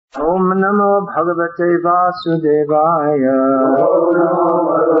Om Namo Bhagavate Vasudevaya. Om Namo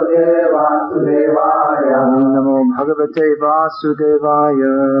Bhagavate Vasudevaya. Om Namo Bhagavate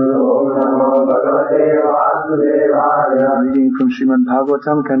Vasudevaya. Om Namo Bhagavate Vasudevaya. Reading from Srimad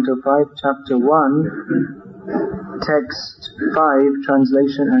Bhagavatam, Canto 5, Chapter 1, Text 5,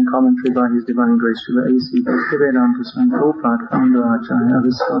 Translation and Commentary by His Divine Grace Srila A.C. Bhaktivedanta Swami Prabhupada, Founder Acharya of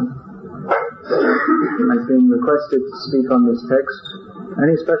ISKCON. I've been requested to speak on this text.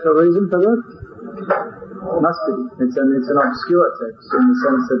 Any special reason for that? Must be. It's an obscure text in the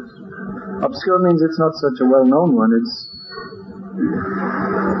sense that obscure means it's not such a well-known one. It's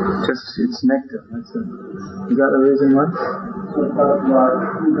nectar. That's it. Is that the reason why?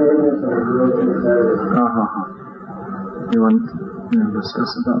 You want to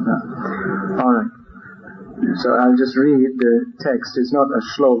discuss about that? All right. So I'll just read the text. It's not a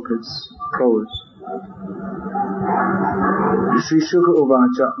shlok. It's prose. Shri Shuka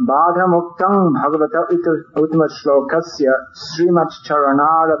Uvacha Bhadhamuktam Bhagavata Uttama Shlokasya Srimad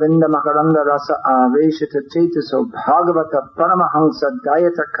Charanara Vinda Makaranda Rasa Aveshita Chetaso Bhagavata Paramahansa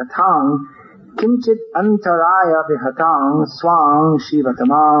Dayata Katang Kimchit Antaraya Vihatang Swang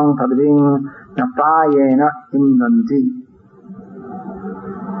Shivatamang Padving Napayena Indanti.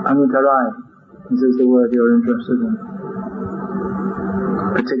 Antaraya. This is the word you're interested in,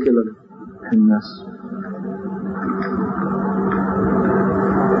 particularly in this.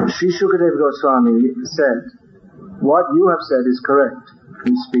 Sri Shukadeva Goswami said, what you have said is correct.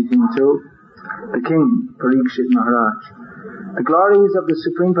 He's speaking to the king, Parikshit Maharaj. The glories of the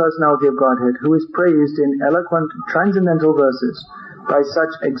Supreme Personality of Godhead, who is praised in eloquent, transcendental verses by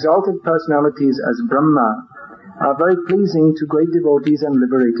such exalted personalities as Brahma, are very pleasing to great devotees and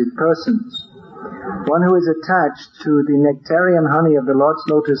liberated persons. One who is attached to the nectarian honey of the Lord's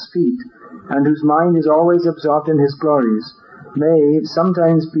lotus feet, and whose mind is always absorbed in His glories, may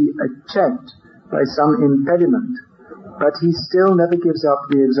sometimes be checked by some impediment, but he still never gives up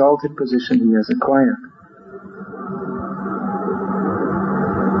the exalted position he has acquired.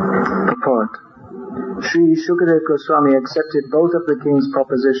 Purport. Sri Shukadeva Goswami accepted both of the king's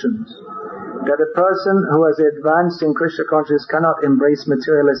propositions, that a person who has advanced in Krishna consciousness cannot embrace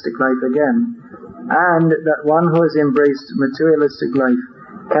materialistic life again, and that one who has embraced materialistic life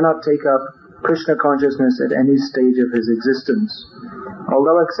cannot take up Krishna consciousness at any stage of his existence.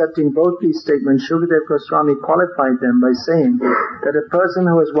 Although accepting both these statements, Shukadeva Goswami qualified them by saying that a person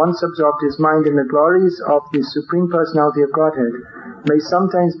who has once absorbed his mind in the glories of the Supreme Personality of Godhead may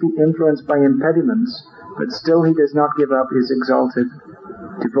sometimes be influenced by impediments, but still he does not give up his exalted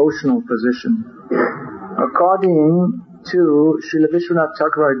devotional position. According to Srila Vishwanath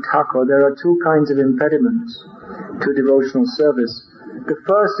Chakravarti Thakur, there are two kinds of impediments to devotional service. The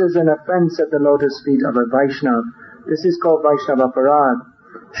first is an offense at the lotus feet of a Vaishnav. This is called Vaishnava Aparad.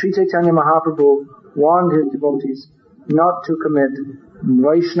 Sri Chaitanya Mahaprabhu warned his devotees not to commit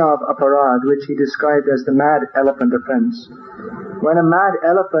Vaishnava Aparad, which he described as the mad elephant offense. When a mad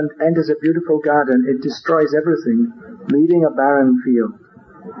elephant enters a beautiful garden, it destroys everything, leaving a barren field.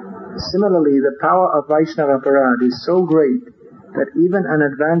 Similarly, the power of Vaishnava Aparad is so great that even an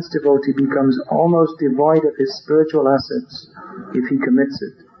advanced devotee becomes almost devoid of his spiritual assets if he commits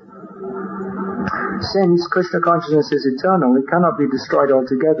it. Since Krishna consciousness is eternal, it cannot be destroyed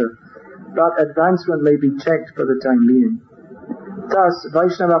altogether, but advancement may be checked for the time being. Thus,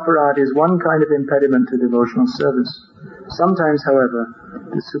 Vaishnava Aparad is one kind of impediment to devotional service. Sometimes, however,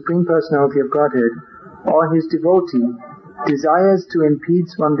 the Supreme Personality of Godhead or his devotee desires to impede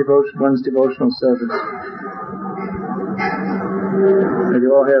one's devotional service. Did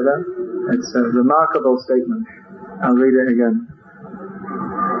you all hear that? It's a remarkable statement. I'll read it again.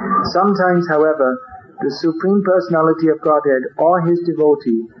 Sometimes, however, the Supreme Personality of Godhead or his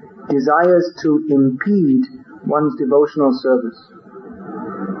devotee desires to impede one's devotional service.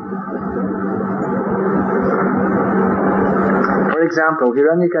 For example,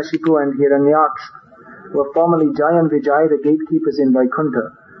 Hiranyakashipu and Hiranyaksha were formerly Jaya and Vijaya, the gatekeepers in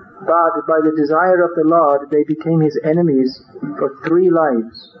Vaikuntha. But by the desire of the Lord, they became his enemies for 3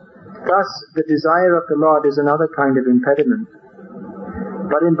 lives. Thus, the desire of the Lord is another kind of impediment.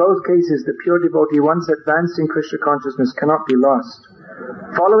 But in both cases, the pure devotee once advanced in Krishna consciousness cannot be lost.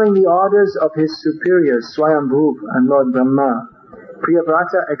 Following the orders of his superiors, Swayambhu and Lord Brahma,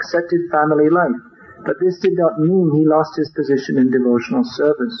 Priyavrata accepted family life, but this did not mean he lost his position in devotional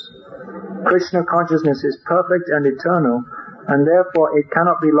service. Krishna consciousness is perfect and eternal, and therefore it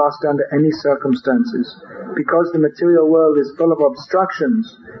cannot be lost under any circumstances. Because the material world is full of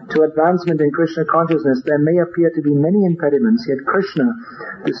obstructions to advancement in Krishna consciousness, there may appear to be many impediments, yet Krishna,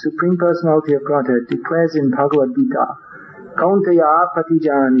 the Supreme Personality of Godhead, declares in Bhagavad-gita Kauntaya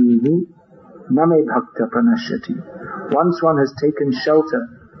patijanihi name bhakta pranashyati. Once one has taken shelter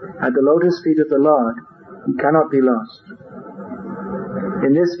at the lotus feet of the Lord, he cannot be lost.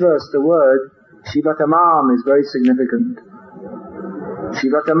 In this verse, the word Shivatamam is very significant.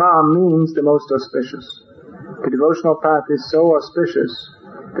 Shivatamam means the most auspicious. The devotional path is so auspicious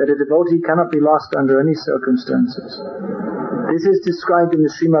that a devotee cannot be lost under any circumstances. This is described in the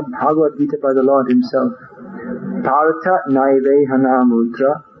Srimad Bhagavad-gita by the Lord himself. Partha naive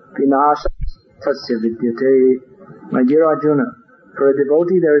hanamudra vinasha tasya vidyate. My dear Arjuna, for a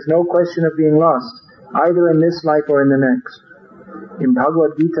devotee there is no question of being lost, either in this life or in the next. In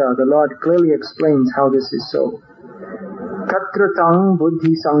Bhagavad-gita, the Lord clearly explains how this is so. Tatra tang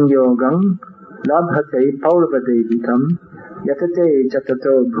buddhi sangyogam labhate paurvadevikam yatate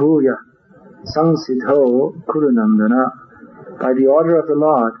jatato bhuya sangsidho kurunandana. By the order of the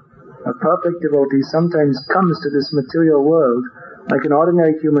Lord, a perfect devotee sometimes comes to this material world like an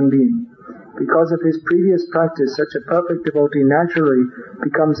ordinary human being. Because of his previous practice, such a perfect devotee naturally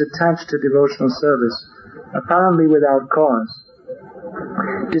becomes attached to devotional service, apparently without cause.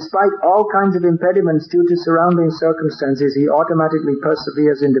 Despite all kinds of impediments due to surrounding circumstances, he automatically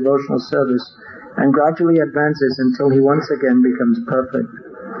perseveres in devotional service and gradually advances until he once again becomes perfect.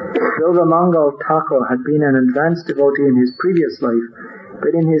 Mangal Thakur had been an advanced devotee in his previous life,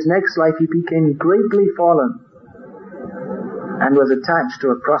 but in his next life he became greatly fallen and was attached to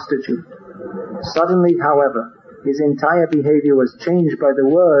a prostitute. Suddenly, however, his entire behavior was changed by the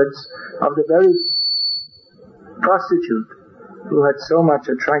words of the very prostitute who had so much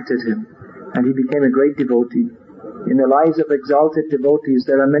attracted him, and he became a great devotee. In the lives of exalted devotees,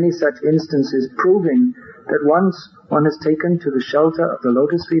 there are many such instances proving that once one has taken to the shelter of the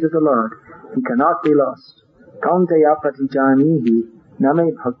lotus feet of the Lord, he cannot be lost. Kauntaya pratijanihi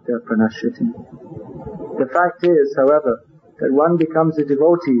name bhakta pranashyati. The fact is, however, that one becomes a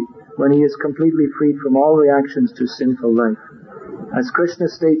devotee when he is completely freed from all reactions to sinful life. As Krishna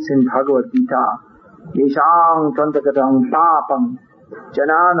states in Bhagavad-gita, Yeshang tantakatam papam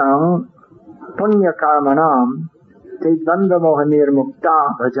jananam punya karmanam te dvanda mohanir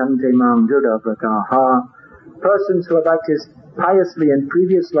mukta bhajante mam judavataha. Persons who have acted piously in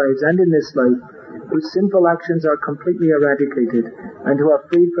previous lives and in this life, whose sinful actions are completely eradicated and who are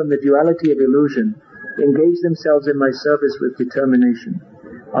freed from the duality of illusion, engage themselves in my service with determination.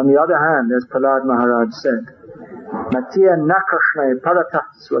 On the other hand, as Prahlad Maharaj said, Natya nakrishna paratah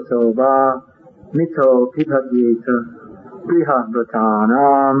swato va mito pibhagyeta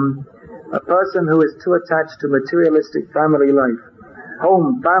prihavratanam. A person who is too attached to materialistic family life,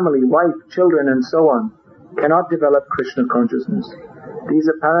 home, family, wife, children, and so on, cannot develop Krishna consciousness. These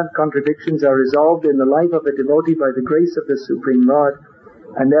apparent contradictions are resolved in the life of a devotee by the grace of the Supreme Lord,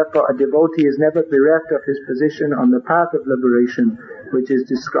 and therefore a devotee is never bereft of his position on the path of liberation, which is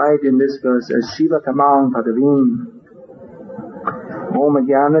described in this verse as Shiva Tamang Padavim. Om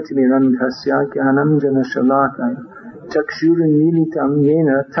Jnana Timirandhasya Jnananjana Shalakaya Chakshurin Militam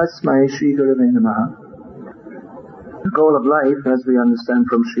Yena Tasmai Shri Gurave Namaha. The goal of life, as we understand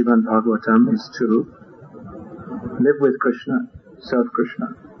from Srimad Bhagavatam, is to live with Krishna, serve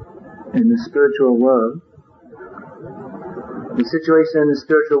Krishna. In the spiritual world, the situation in the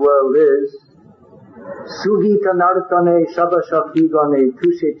spiritual world is Sugita Nartane Shaba Shakigane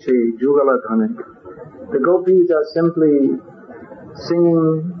Tusheche Jugaladhane. The gopis are simply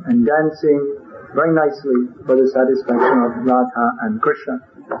singing and dancing very nicely for the satisfaction of Radha and Krishna.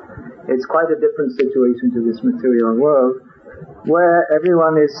 It's quite a different situation to this material world, where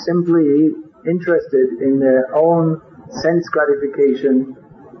everyone is simply interested in their own sense gratification,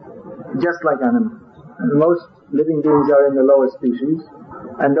 just like animals. And most living beings are in the lower species,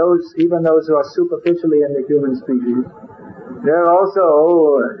 and even those who are superficially in the human species, they're also,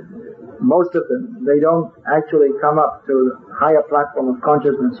 most of them, they don't actually come up to the higher platform of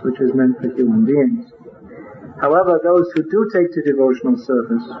consciousness which is meant for human beings. However, those who do take to devotional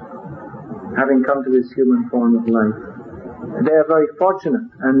service, having come to this human form of life, they are very fortunate.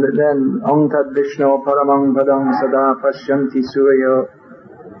 And then Om Tad Vishnu Paramang Padam Sada Pashyanti Suryo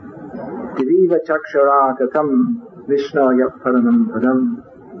Diviva Chakshara Tatam Vishnu Yat Paramam Padam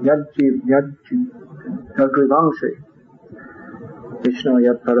Yadgrivangshe Vishnu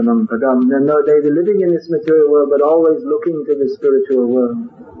Yat Paramam Padam. Then they are living in this material world but always looking to the spiritual world.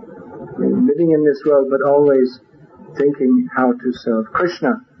 Living in this world but always thinking how to serve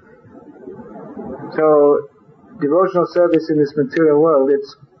Krishna. So devotional service in this material world,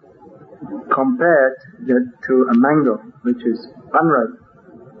 it's compared to a mango, which is unripe.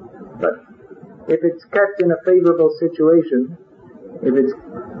 But if it's kept in a favorable situation, if it's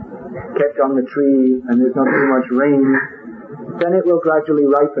kept on the tree and there's not too much rain, then it will gradually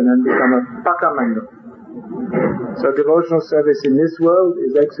ripen and become a paka mango. So devotional service in this world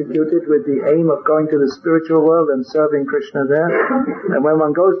is executed with the aim of going to the spiritual world and serving Krishna there. And when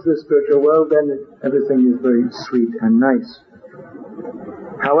one goes to the spiritual world, then everything is very sweet and nice.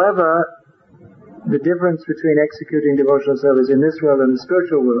 However, the difference between executing devotional service in this world and the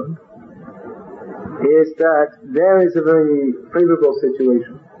spiritual world is that there is a very favorable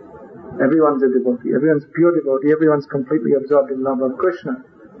situation. Everyone's a devotee, everyone's pure devotee, everyone's completely absorbed in love of Krishna.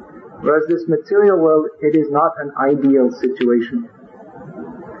 Whereas this material world, it is not an ideal situation.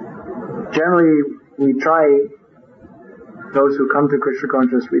 Generally, we try, those who come to Krishna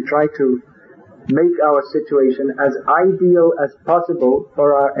consciousness, we try to make our situation as ideal as possible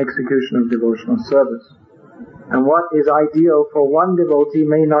for our execution of devotional service. And what is ideal for one devotee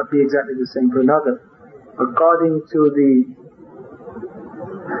may not be exactly the same for another, according to the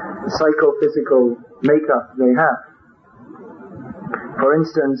psychophysical makeup they have. For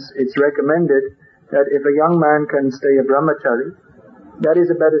instance, it's recommended that if a young man can stay a brahmachari, that is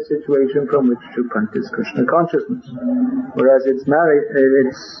a better situation from which to practice Krishna consciousness. Whereas it's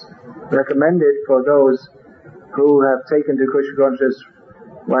recommended for those who have taken to Krishna consciousness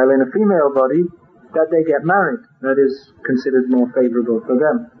while in a female body, that they get married. That is considered more favorable for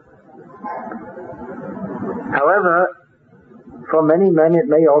them. However, for many men it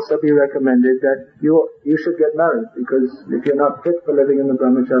may also be recommended that you should get married, because if you're not fit for living in the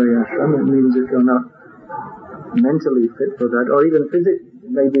brahmachari ashram, it means if you're not mentally fit for that, or even physically,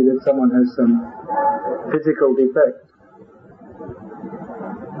 maybe that someone has some physical defect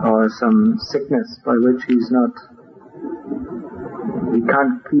or some sickness by which he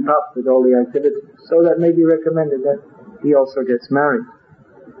can't keep up with all the activities. So that may be recommended that he also gets married.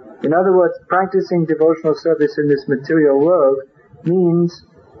 In other words, practicing devotional service in this material world means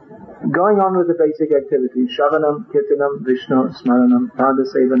going on with the basic activities: Shravanam, Kirtanam, Vishnu, Smaranam,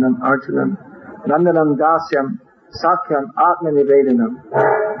 Padasevanam, Archanam, Nandanam, Dasyam, Sakyam, Atmanivedanam,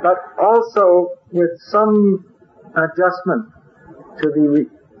 but also with some adjustment to the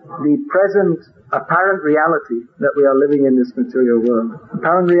present apparent reality that we are living in this material world.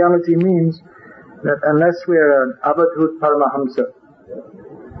 Apparent reality means that unless we are an Abadhut Paramahamsa,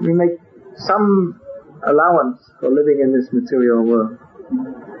 we make some allowance for living in this material world.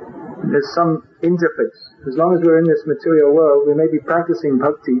 There's some interface. As long as we're in this material world, we may be practicing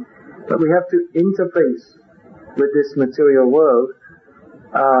bhakti, but we have to interface with this material world.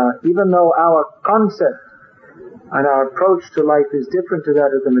 Even though our concept and our approach to life is different to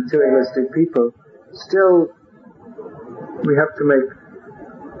that of the materialistic people, still we have to make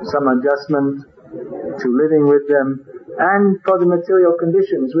some adjustment to living with them, and for the material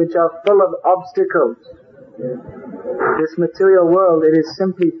conditions which are full of obstacles. This material world, it is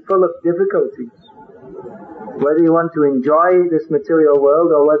simply full of difficulties. Whether you want to enjoy this material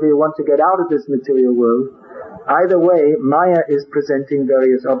world or whether you want to get out of this material world, either way, Maya is presenting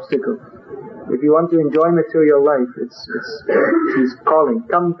various obstacles. If you want to enjoy material life, she's calling,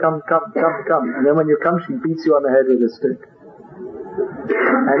 come, come, come, come, come. And then when you come, she beats you on the head with a stick.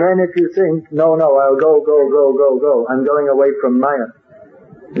 And then if you think, no, I'll go, I'm going away from Maya,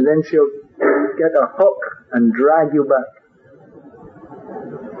 and then she'll get a hook and drag you back.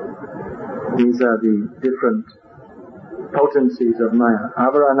 These are the different potencies of Maya.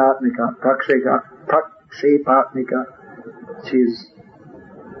 Avaranatmika, Prakshepatmika. She's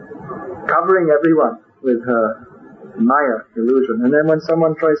covering everyone with her Maya illusion. And then when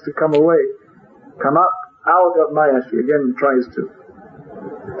someone tries to come up out of Maya, she again tries to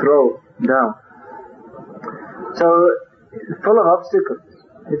throw down. So, full of obstacles.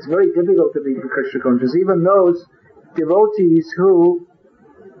 It's very difficult to be Krishna conscious. Even those devotees who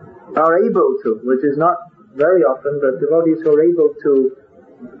are able to, which is not very often, but devotees who are able to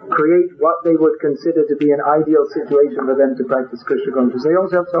create what they would consider to be an ideal situation for them to practice Krishna consciousness, they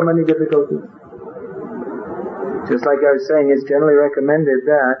also have so many difficulties. Just like I was saying, it's generally recommended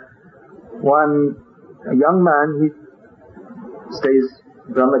that a young man, he stays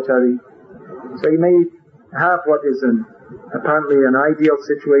brahmachari, so he may have what is apparently an ideal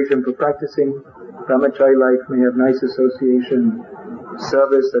situation for practicing brahmachari life, may have nice association,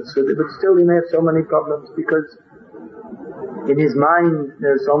 service, that's good, but still he may have so many problems because in his mind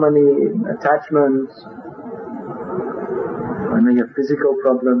there are so many attachments. He may have physical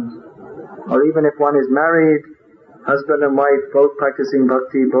problems, or even if one is married, husband and wife, both practicing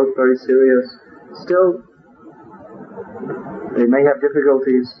bhakti, both very serious, still they may have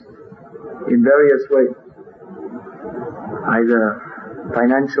difficulties in various ways, either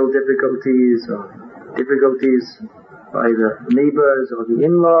financial difficulties or difficulties by the neighbors or the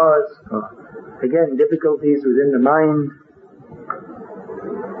in-laws, or again difficulties within the mind.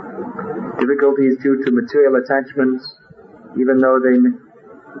 Difficulties due to material attachments, even though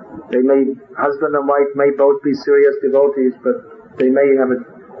husband and wife may both be serious devotees, but they may have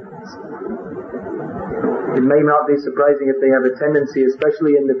it may not be surprising if they have a tendency,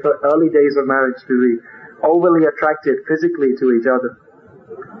 especially in the early days of marriage, to be overly attracted physically to each other.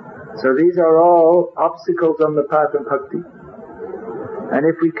 So these are all obstacles on the path of bhakti. And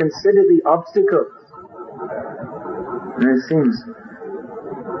if we consider the obstacles, and it seems,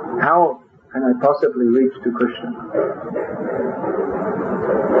 how can I possibly reach to Krishna?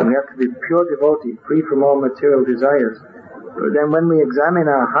 And we have to be pure devotee, free from all material desires. But then when we examine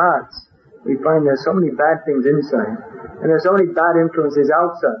our hearts, we find there's so many bad things inside, and there's so many bad influences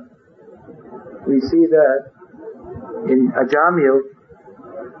outside. We see that in Ajamil,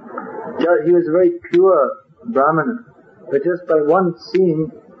 he was a very pure Brahmana, but just by one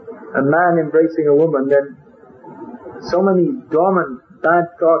seeing a man embracing a woman, then so many dormant bad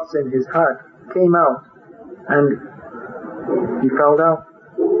thoughts in his heart came out, and he fell down.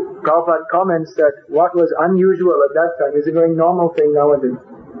 Prabhupada comments that what was unusual at that time is a very normal thing nowadays.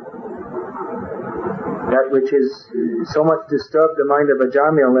 That which is so much disturbed the mind of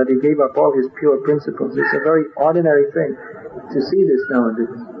Ajamil that he gave up all his pure principles. It's a very ordinary thing to see this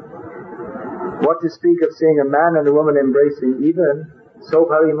nowadays. What to speak of seeing a man and a woman embracing, even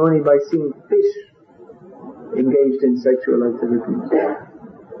Sobhari Muni by seeing fish engaged in sexual activities.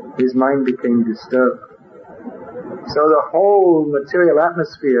 His mind became disturbed. So the whole material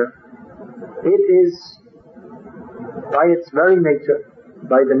atmosphere, it is by its very nature,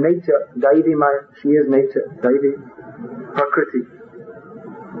 by the nature, Daivi Maya, she is nature, Daivi, Prakriti.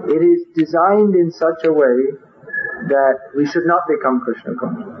 It is designed in such a way that we should not become Krishna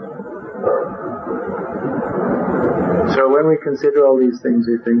conscious. So when we consider all these things,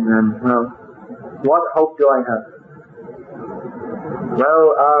 we think then, well, what hope do I have?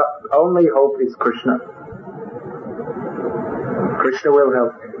 Well, our only hope is Krishna. Krishna will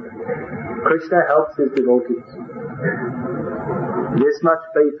help. Krishna helps his devotees. This much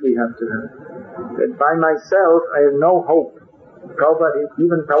faith we have to have. That by myself I have no hope.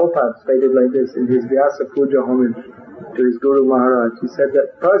 Even Prabhupada stated like this in his Vyasa Puja homage to his Guru Maharaj. He said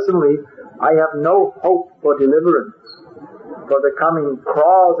that personally I have no hope for deliverance for the coming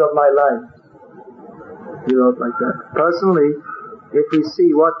crawls of my life. He wrote like that. Personally, if we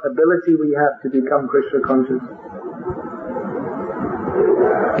see what ability we have to become Krishna conscious,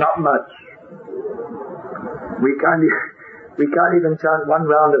 not much. We can't even chant one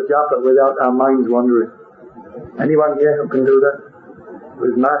round of japa without our minds wandering. Anyone here who can do that? Who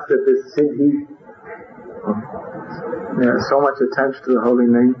has mastered this siddhi? There is so much attached to the holy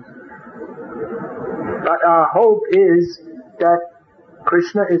name. But our hope is that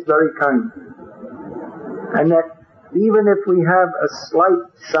Krishna is very kind. And that even if we have a slight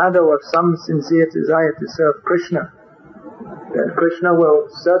shadow of some sincere desire to serve Krishna, that Krishna will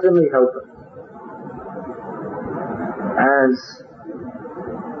certainly help us. As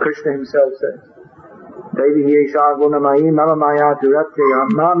Krishna himself says, Devi yesha gunamayi mama maya duratya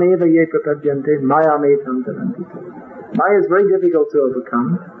mameva ye prapadyante maya metam taranti. Maya is very difficult to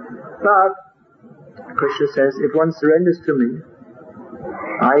overcome, but Krishna says, if one surrenders to me,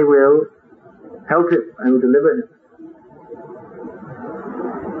 I will help him, I will deliver him.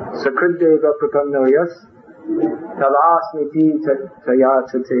 Sakriddeva prapannoyas tavasmiti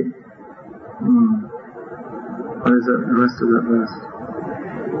tayachate. What is the rest of that verse?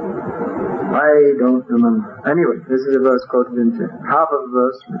 I don't remember. Anyway, this is a verse quoted in half of the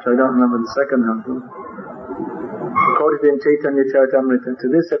verse, which I don't remember the second half of. Quoted in Chaitanya Charitamrita to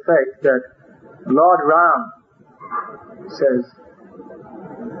this effect that Lord Ram says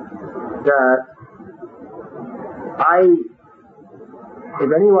that if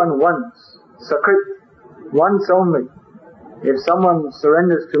anyone wants Sakrit, once only, if someone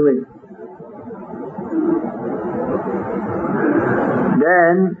surrenders to me,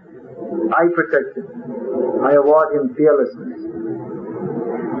 then I protect him. I award him fearlessness.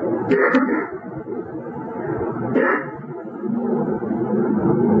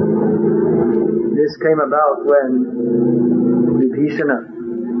 This came about when Vibhishana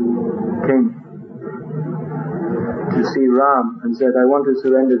came to see Ram and said, I want to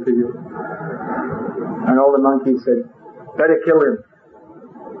surrender to you. And all the monkeys said, better kill him.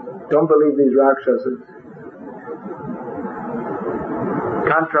 Don't believe these Rakshasas.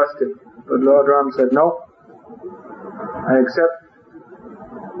 Can't trust him. But Lord Ram said, no. I accept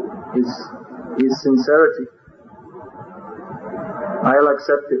his sincerity. I'll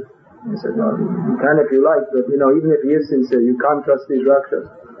accept it. He said, well, you can if you like, but even if he is sincere, you can't trust these Rakshasas.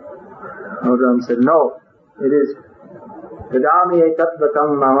 Lord Ram said, no, it is Dadami etat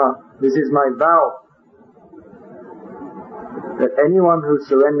vatam mama. This is my vow, that anyone who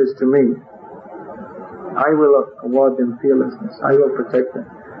surrenders to me, I will award them fearlessness. I will protect them.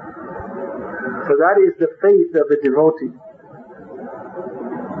 So that is the faith of a devotee.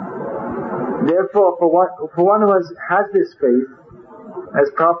 Therefore, for one who has this faith, as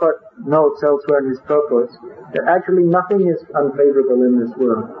Prabhupada notes elsewhere in his purpose, that actually nothing is unfavorable in this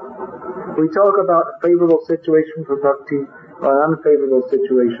world. We talk about a favorable situation for bhakti or an unfavorable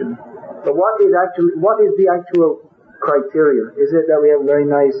situation. But what is the actual criteria? Is it that we have very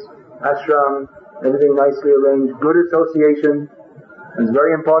nice ashram, everything nicely arranged, good association? It's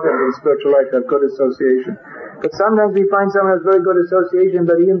very important in spiritual life to have good association. But sometimes we find someone has very good association,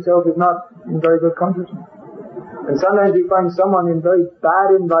 but he himself is not in very good consciousness. And sometimes we find someone in very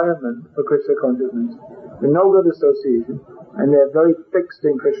bad environment for Krishna consciousness, with no good association, and they're very fixed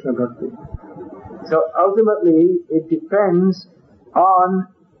in Krishna bhakti. So ultimately, it depends on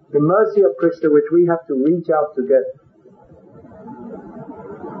the mercy of Krishna which we have to reach out to get.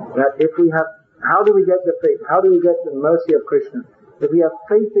 That if we have, how do we get the faith? How do we get the mercy of Krishna? If we have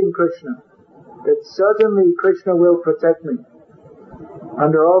faith in Krishna, that certainly Krishna will protect me.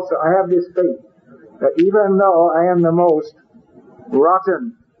 Under also, I have this faith that even though I am the most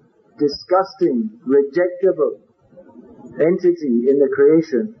rotten, disgusting, rejectable entity in the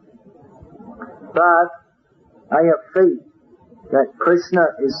creation, but I have faith that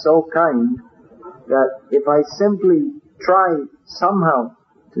Krishna is so kind that if I simply try somehow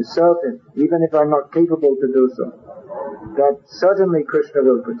to serve him, even if I'm not capable to do so, that certainly Krishna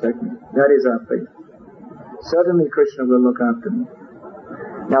will protect me. That is our faith. Certainly Krishna will look after me.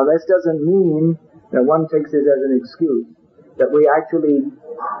 Now this doesn't mean that one takes it as an excuse, that we actually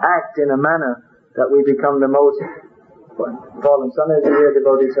act in a manner that we become the most fallen. Sometimes you hear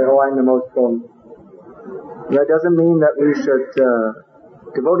devotees say, I'm the most fallen. That doesn't mean that we should,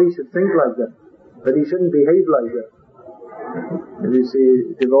 devotees should think like that, but he shouldn't behave like that. If you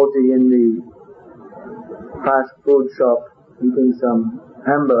see a devotee in the fast food shop eating some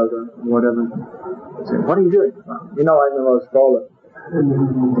hamburger or whatever, say, what are you doing? Well, you know I'm the most fallen.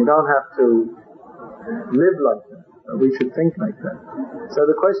 You don't have to live like that. We should think like that. So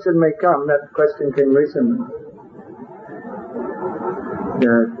the question may come, that question came recently.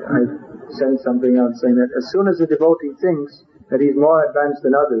 I sent something out saying that as soon as a devotee thinks that he's more advanced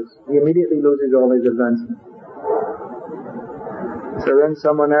than others, he immediately loses all his advancement. So then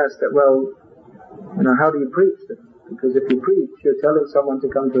someone asked that, well, how do you preach then? Because if you preach, you're telling someone to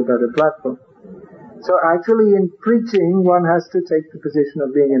come to a better platform. So actually in preaching, one has to take the position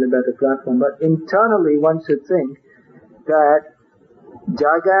of being in a better platform. But internally, one should think that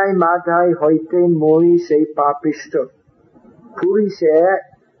Jagai Madhai Hoite Moi Se Papishta Puri Se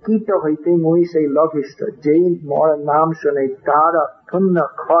Kita Hoite Moi Se Logishta Jai Mora Nam Shune Tara Tunna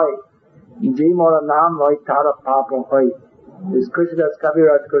Khoi Jai Mora Nam Loi Tara Papa Hoi. This Krishnadas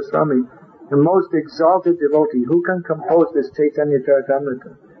Kaviraj Goswami, the most exalted devotee, who can compose this Chaitanya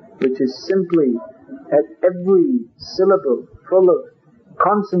Charitamrita, which is simply at every syllable full of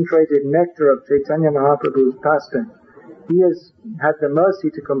concentrated nectar of Chaitanya Mahaprabhu's pastime. He has had the mercy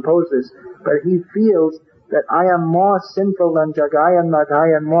to compose this, but he feels that I am more sinful than Jagai and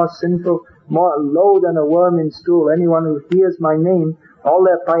Madhai, and more sinful, more low than a worm in stool. Anyone who hears my name, all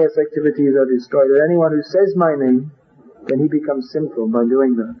their pious activities are destroyed. And anyone who says my name, then he becomes sinful by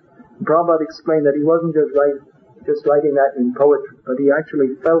doing that. Prabhupada explained that he wasn't just writing that in poetry, but he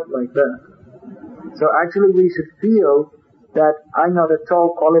actually felt like that. So actually we should feel that I'm not at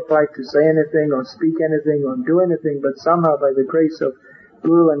all qualified to say anything or speak anything or do anything, but somehow by the grace of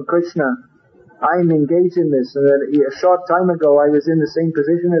Guru and Krishna, I'm engaged in this. And that a short time ago I was in the same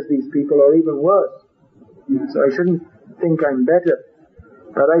position as these people, or even worse. So I shouldn't think I'm better,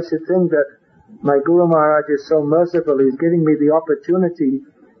 but I should think that my Guru Maharaj is so merciful, he's giving me the opportunity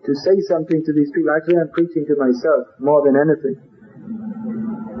to say something to these people. Actually I'm preaching to myself more than anything.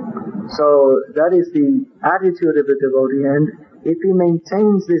 So that is the attitude of the devotee, and if he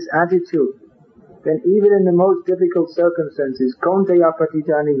maintains this attitude, then even in the most difficult circumstances, Kaunteya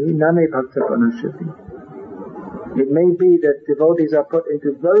patijanihi name bhakta panashyati. It may be that devotees are put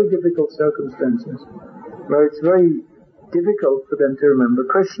into very difficult circumstances, where it's very difficult for them to remember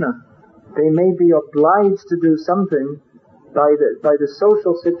Krishna. They may be obliged to do something by the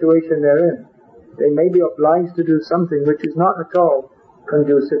social situation they're in. They may be obliged to do something which is not at all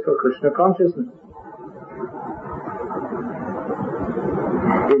conducive for Krishna consciousness.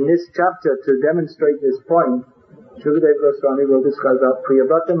 In this chapter, to demonstrate this point, Shukadeva Goswami will describe our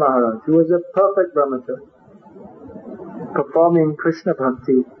Priyavrata Maharaj, who was a perfect brahmachari, performing Krishna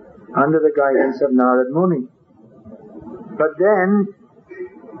Bhakti under the guidance of Narad Muni. But then,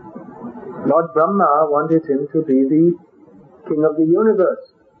 Lord Brahma wanted him to be the king of the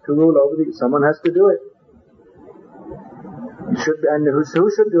universe, to rule over someone has to do it. And who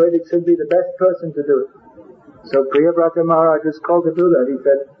should do it? It should be the best person to do it. So Priyavrata Maharaj was called to do that. He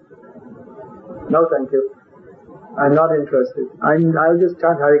said, no thank you. I'm not interested. I'll just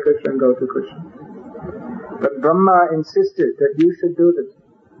chant Hare Krishna and go to Krishna. But Brahma insisted that you should do this.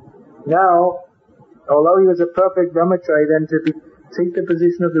 Now, although he was a perfect brahmachari, then to take the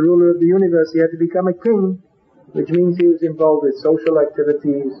position of the ruler of the universe, he had to become a king, which means he was involved with social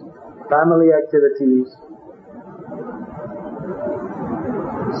activities, family activities,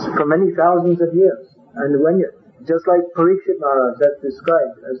 for many thousands of years. And just like Parikshit Maharaj, that's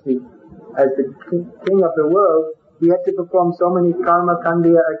described as the king of the world, he had to perform so many karma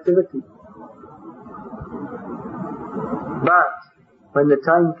kandiya activities. But when the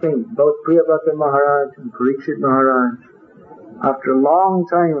time came, both Priyavrata Maharaj and Parikshit Maharaj, after a long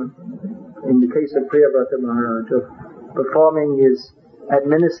time, in the case of Priyavrata Maharaj, of performing his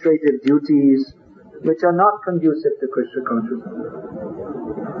administrative duties, which are not conducive to Krishna consciousness.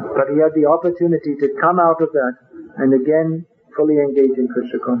 But he had the opportunity to come out of that and again fully engage in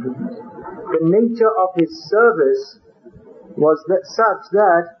Krishna consciousness. The nature of his service was such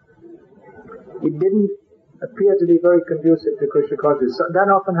that it didn't appear to be very conducive to Krishna consciousness. So that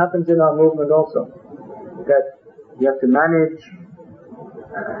often happens in our movement also, that you have to manage.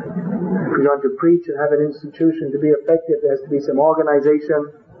 If you want to preach and have an institution to be effective, there has to be some organization.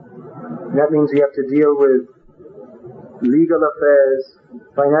 That means you have to deal with legal affairs,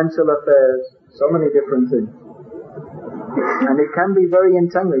 financial affairs, so many different things. And it can be very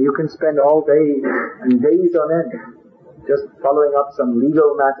entangling. You can spend all day and days on end just following up some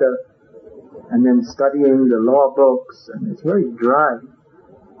legal matter and then studying the law books, and it's very dry.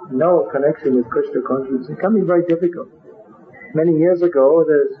 No connection with Krishna consciousness. It can be very difficult. Many years ago,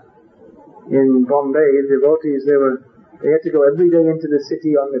 in Bombay, devotees, they had to go every day into the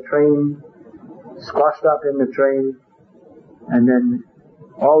city on the train, squashed up in the train, and then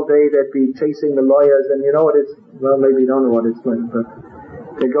all day they'd be chasing the lawyers, and you know what it's, well, maybe you don't know what it's like, but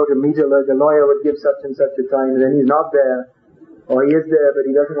they go to meet the lawyer would give such and such a time, and then he's not there, or he is there, but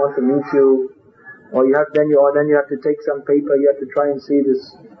he doesn't want to meet you, or then you have to take some paper, you have to try and see this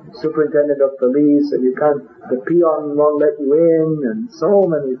superintendent of police, and the peon won't let you in, and so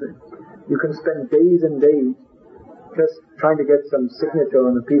many things. You can spend days and days just trying to get some signature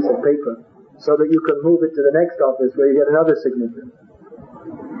on a piece of paper, so that you can move it to the next office where you get another signature.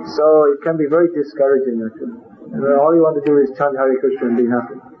 So it can be very discouraging actually. And all you want to do is chant Hare Krishna and be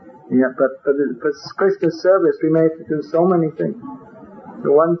happy. Yeah, but for Krishna's service we may have to do so many things.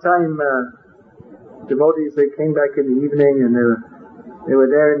 So one time devotees, they came back in the evening and they were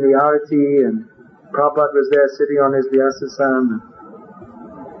there in the arati, and Prabhupada was there sitting on his Vyasasan.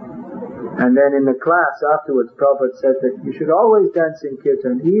 And then in the class afterwards, Prabhupada said that you should always dance in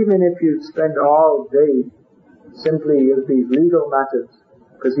kirtan, even if you spend all day simply with these legal matters.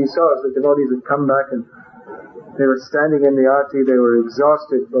 Because he saw as the devotees had come back and they were standing in the arati, they were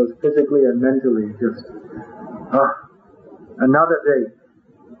exhausted both physically and mentally. Just, another day.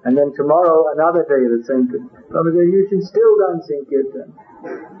 And then tomorrow, another day, the same thing. Prabhupada said, you should still dance in kirtan,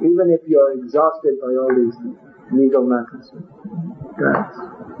 even if you're exhausted by all these legal matters. Dance.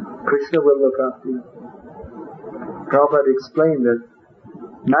 Krishna will look after you. Prabhupada explained that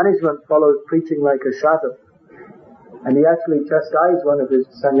management follows preaching like a shadow. And he actually chastised one of his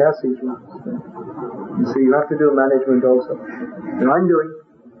sannyasis once. You see, you have to do management also. And I'm doing.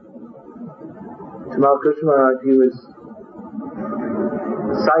 Tamal Krishna Maharaj, he was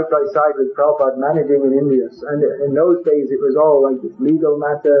side by side with Prabhupada managing in India. And in those days it was all like legal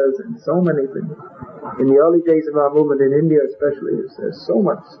matters and so many things. In the early days of our movement in India especially, there's so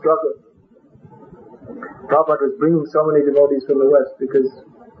much struggle. Prabhupada was bringing so many devotees from the West because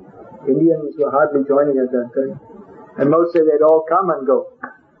Indians were hardly joining at that time. And mostly they'd all come and go.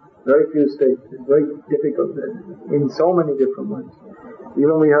 Very few stayed. It's very difficult in so many different ways.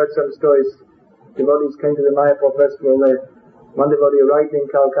 Even we heard some stories. Devotees came to the Mayapur festival there. One devotee arrived in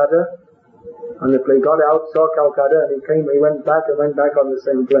Calcutta on the plane, got out, saw Calcutta, and he went back on the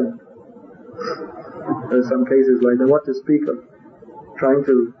same plane. There are some cases like that. What to speak of trying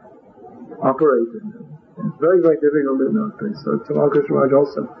to operate in them. It's very, very difficult in those days. So Tamal Krishna Maharaj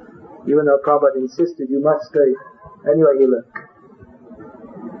also, even though Prabhupada insisted you must stay, anyway he left.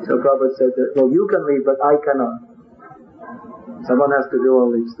 So Prabhupada said that, well, you can leave, but I cannot. Someone has to do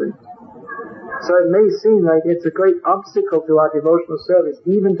all these things. So it may seem like it's a great obstacle to our devotional service,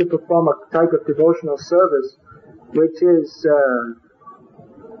 even to perform a type of devotional service which is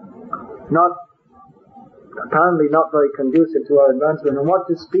not apparently not very conducive to our advancement. And what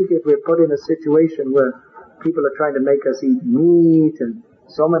to speak if we're put in a situation where people are trying to make us eat meat and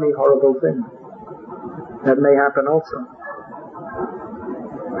so many horrible things. That may happen also.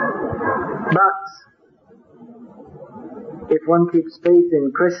 But if one keeps faith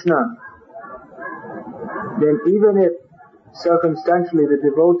in Krishna, then even if circumstantially the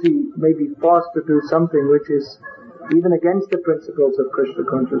devotee may be forced to do something which is even against the principles of Krishna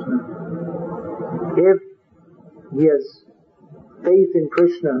consciousness, if he has faith in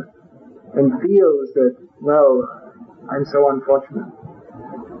Krishna and feels that, well, I'm so unfortunate,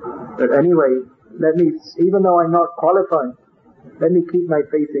 but anyway, let me, even though I'm not qualified, let me keep my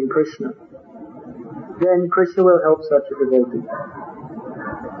faith in Krishna, then Krishna will help such a devotee.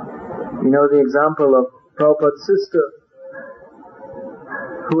 You know the example of Prabhupada's sister,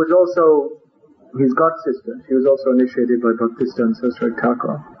 who was also his god sister. She was also initiated by Bhakti and Saraswati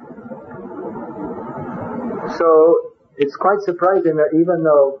Thakur. So it's quite surprising that even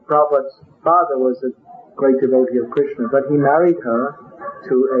though Prabhupada's father was a great devotee of Krishna, but he married her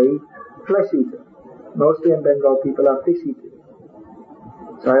to a flesh eater. Mostly in Bengal people are fish eaters.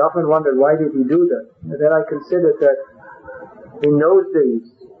 So I often wondered, why did he do that? And then I considered that in those days,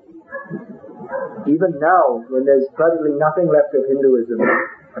 even now, when there's practically nothing left of Hinduism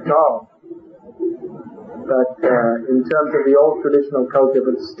at all, but in terms of the old traditional culture,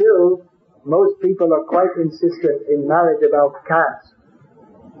 but still, most people are quite insistent in marriage about caste.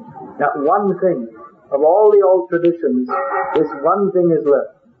 That one thing, of all the old traditions, this one thing is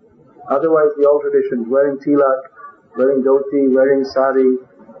left. Otherwise, the old traditions, wearing tilak, wearing dhoti, wearing sari,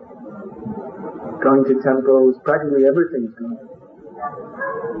 going to temples, practically everything's gone.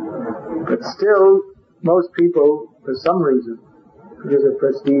 But still, most people, for some reason, because of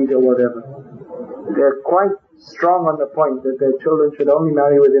prestige or whatever, they're quite strong on the point that their children should only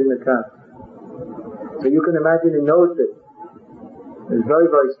marry within the caste. So you can imagine in those days, it's very,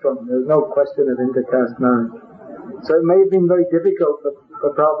 very strong. There's no question of inter-caste marriage. So it may have been very difficult for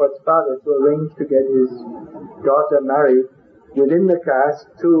Prabhupada's father to arrange to get his daughter married within the caste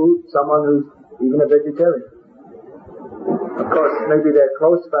to someone who's even a vegetarian. Of course, maybe their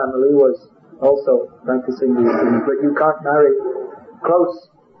close family was also practicing these things, but you can't marry close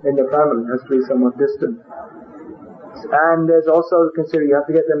in the family. It has to be somewhat distant. And there's also consider you have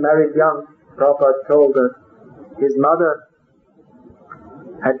to get them married young. Prabhupada told that his mother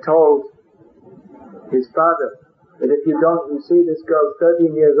had told his father that if you don't, you see this girl's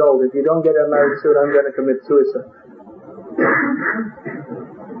 13 years old, if you don't get her married soon, I'm going to commit suicide.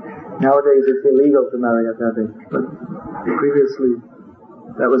 Nowadays it's illegal to marry at that age, but previously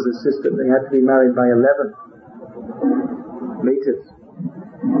that was the system. They had to be married by 11 latest.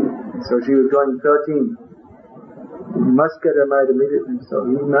 So she was going 13. You must get her married immediately. So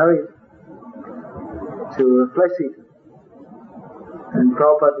he married to a flesh eater. And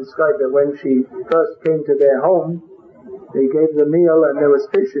Prabhupada described that when she first came to their home, they gave the meal and there was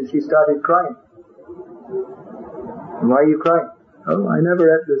fish and she started crying. Why are you crying? Oh, I never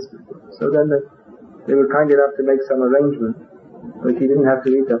ate this before. So then they were kind enough to make some arrangement, but she didn't have to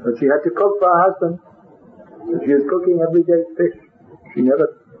eat that. But she had to cook for her husband. So she was cooking every day fish. She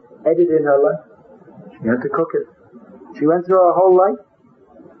never ate it in her life. She had to cook it. She went through her whole life.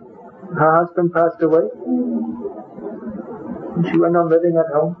 Her husband passed away. And she went on living at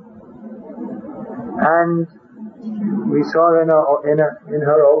home. And we saw her in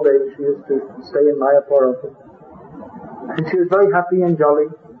her old age. She used to stay in Mayapur often. And she was very happy and jolly,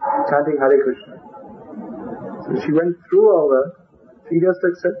 chanting Hare Krishna. So she went through all that. She just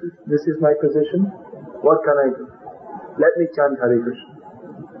accepted, this is my position. What can I do? Let me chant Hare Krishna.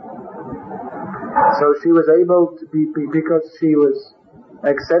 So she was able to be, because she was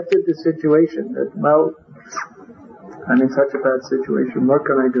accepted the situation that, well, I'm in such a bad situation, what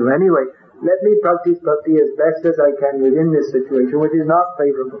can I do? Anyway, let me practice bhakti as best as I can within this situation, which is not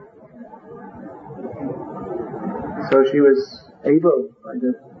favorable. So she was able, by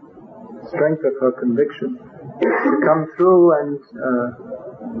the strength of her conviction, to come through, and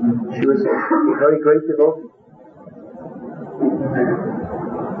she was a very great devotee.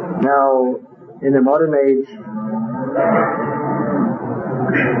 Now, in the modern age,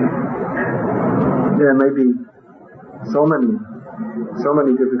 there may be so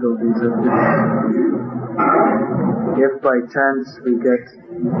many difficulties. If by chance we get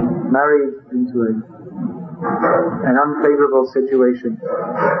married into an unfavorable situation.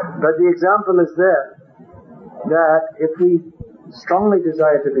 But the example is there that if we strongly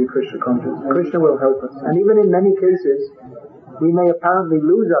desire to be Krishna conscious, Krishna will help us. And even in many cases, we may apparently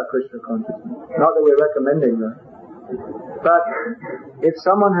lose our Krishna consciousness. Not that we're recommending that. But if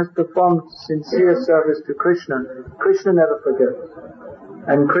someone has performed sincere service to Krishna, Krishna never forgets.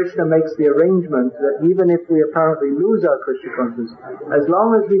 And Krishna makes the arrangement that even if we apparently lose our Krishna consciousness, as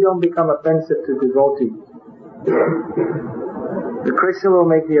long as we don't become offensive to devotees, the Krishna will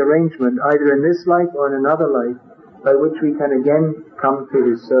make the arrangement either in this life or in another life by which we can again come to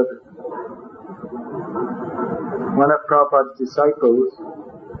his service. One of Prabhupada's disciples,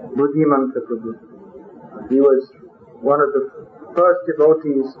 Buddhimanta Prabhu, he was one of the first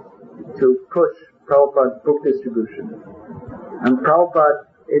devotees to push Prabhupada's book distribution. And Prabhupada,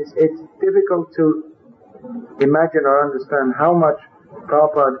 it's difficult to imagine or understand how much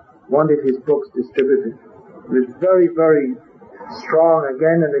Prabhupada wanted his books distributed. He was very, very strong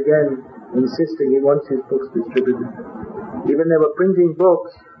again and again, insisting he wants his books distributed. Even they were printing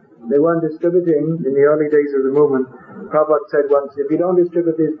books, they weren't distributing in the early days of the movement. Prabhupada said once, if you don't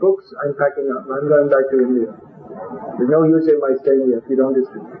distribute these books, I'm packing up, I'm going back to India. There's no use in my staying here if you don't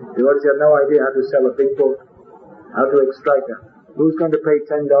distribute. The audience have no idea how to sell a big book, how to extract it. Who's going to pay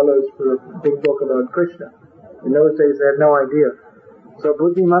 $10 for a big book about Krishna? In those days they had no idea. So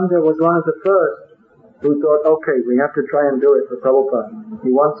Buddhimanta was one of the first who thought, okay, we have to try and do it for Prabhupada.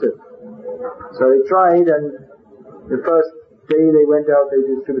 He wants it. So they tried, and the first day they went out, they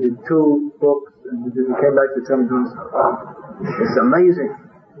distributed 2 books, and they came back to tell me, it's amazing.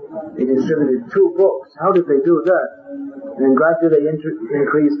 They distributed 2 books. How did they do that? And then gradually they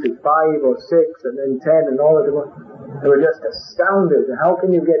increased to 5 or 6, and then 10, and all of them. They were just astounded. How can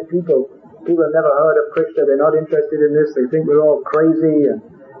you get people have never heard of Krishna, they're not interested in this, they think we're all crazy, and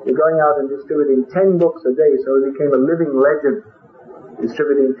they're going out and distributing 10 books a day, so it became a living legend,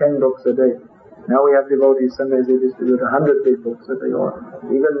 distributing 10 books a day. Now we have devotees, sometimes they distribute 100 big books a day, or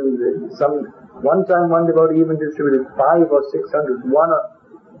even one time one devotee even distributed 500 or 600,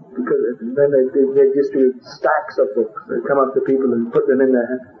 because then they distribute stacks of books. They come up to people and put them in their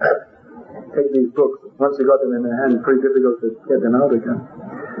hand. Take these books. Once you got them in their hand, pretty difficult to get them out again.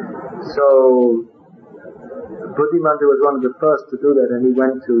 So Buddhimanta was one of the first to do that, and he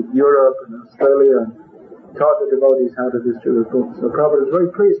went to Europe and Australia and taught the devotees how to distribute books. So Prabhupada was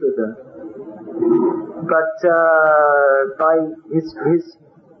very pleased with that. But by his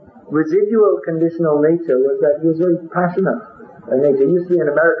residual conditional nature was that he was very passionate by nature. He used to be an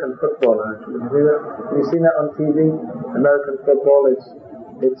American footballer, actually. Have you seen that on TV? American football,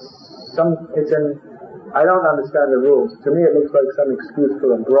 I don't understand the rules. To me it looks like some excuse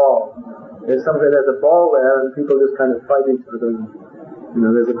for a brawl. There's a ball there and people just kind of fight each other.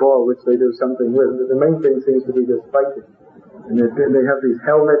 There's a ball which they do something with. But the main thing seems to be just fighting. And they have these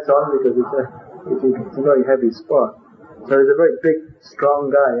helmets on because it's a very heavy sport. So he's a very big,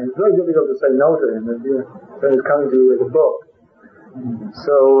 strong guy. And it's very difficult to say no to him. So he's coming to you with a book.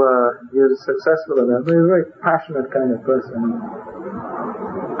 So he was successful in that. But he was a very passionate kind of person.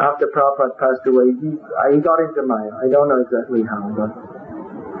 After Prabhupada passed away, he got into Maya. I don't know exactly how, but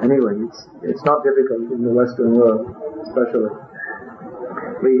anyway, it's not difficult in the Western world, especially.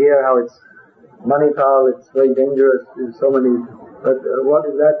 We hear how it's money power, it's very dangerous, there's so many, but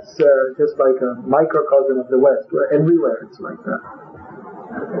that's just like a microcosm of the West, where everywhere it's like that.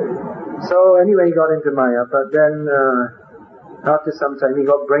 So anyway, he got into Maya, but then after some time he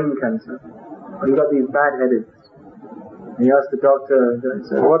got brain cancer. He got these bad headaches. He asked the doctor, he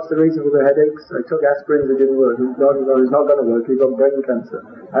said, what's the reason for the headaches? I took aspirins, it didn't work. It's not going to work, you've got brain cancer.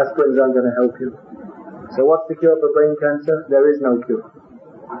 Aspirins aren't going to help you. So what's the cure for brain cancer? There is no cure.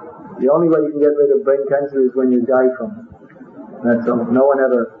 The only way you can get rid of brain cancer is when you die from it. That's all. No one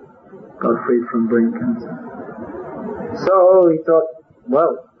ever got free from brain cancer. So he thought,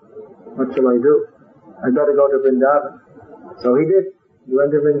 well, what shall I do? I better go to Vrindavan. So he did. He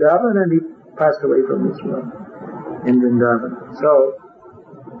went to Vrindavan and he passed away from this world in Vrindavan. So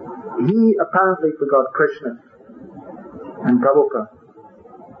he apparently forgot Krishna and Prabhupada.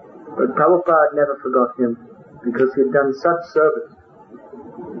 But Prabhupada never forgot him because he had done such service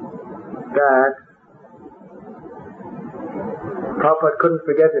that Prabhupada couldn't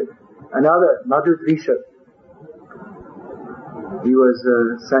forget him. Another, Madhudvisha, he was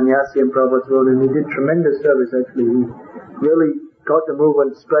a sannyasi in Prabhupada's world, and he did tremendous service actually. He really got the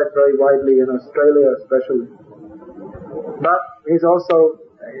movement spread very widely in Australia especially. But he's also,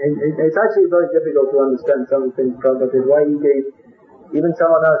 it's actually very difficult to understand some of the things Prabhupada did, why he gave, even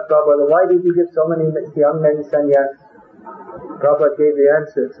someone asked Prabhupada, why did you give so many young men sannyas? Prabhupada gave the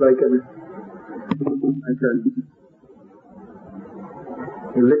answer. It's like an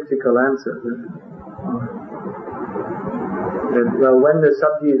elliptical answer. Well, when the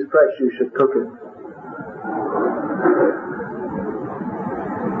sabji is fresh, you should cook it.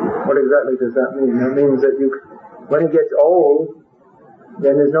 What exactly does that mean? That means that when it gets old,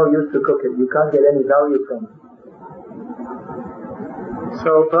 then there's no use to cook it. You can't get any value from it.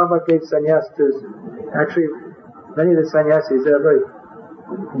 So Prabhupada gave sannyas to, actually, many of the sannyasis, they're very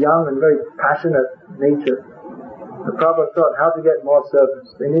young and very passionate nature. The Prabhupada thought how to get more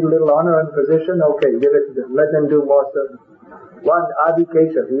service. They need a little honor and position, okay, give it to them. Let them do more service. One, Adi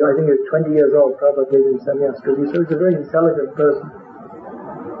Keshav, I think he was 20 years old, Prabhupada gave him sannyas because he said he's a very intelligent person,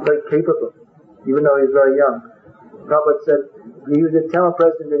 very capable, even though he's very young. Prabhupada said, he was a temple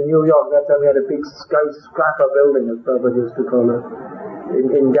president in New York, that time he had a big skyscraper building, as Prabhupada used to call it,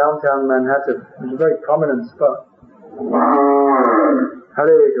 in downtown Manhattan. It was a very prominent spot.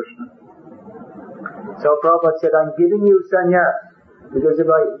 Hare Krishna. So Prabhupada said, I'm giving you sannyas, because if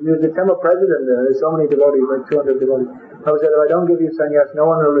you're the temple president there's so many devotees, like 200 devotees. Prabhupada said, if I don't give you sannyas, no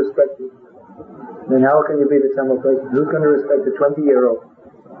one will respect you. Then how can you be the temple president? Who's going to respect a 20-year-old?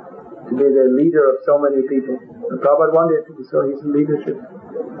 To be the leader of so many people. And Prabhupada wanted to be, so he's leadership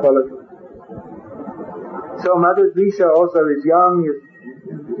quality. So Mother Visha also is young, is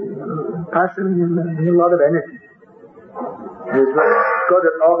passionate, and a lot of energy. He's very good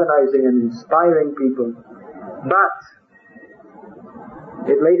at organizing and inspiring people. But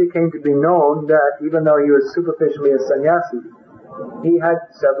it later came to be known that even though he was superficially a sannyasi, he had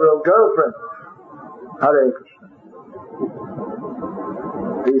several girlfriends. Hare Krishna.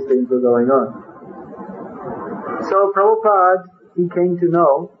 These things were going on. So Prabhupada, he came to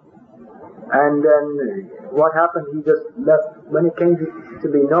know, and then what happened, he just left, when it came to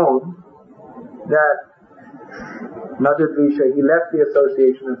be known that Mother Visha, he left the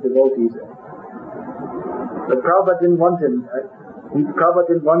association of devotees. But Prabhupada didn't want him. Prabhupada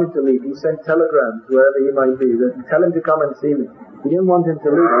didn't want him to leave. He sent telegrams wherever he might be. Tell him to come and see me. He didn't want him to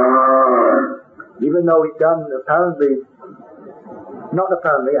leave. Even though he'd done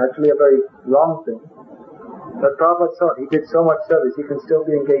actually a very wrong thing. But Prabhupada thought he did so much service, he can still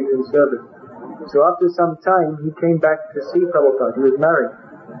be engaged in service. So after some time, he came back to see Prabhupada. He was married.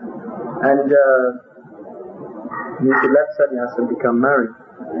 And he left sannyas and become married.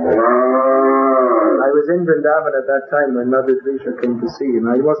 I was in Vrindavan at that time when Mother Visha came to see him.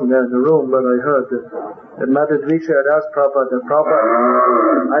 I wasn't there in the room, but I heard that Mother Visha had asked Prabhupada,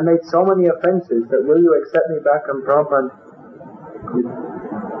 Prabhupada, I made so many offenses that will you accept me back? And Prabhupada,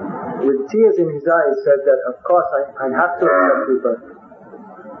 with tears in his eyes, said that of course I have to accept you, but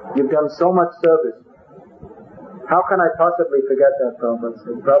you've done so much service. How can I possibly forget that, Prabhupada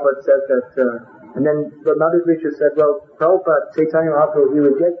said? Prabhupada said that, and then the Mother Visha said, well, Prabhupada, Chaitanya Mahaprabhu, he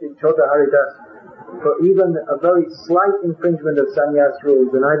rejected Chota Haridas for even a very slight infringement of sannyas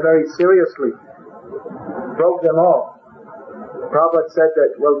rules, and I very seriously broke them all. Prabhupada said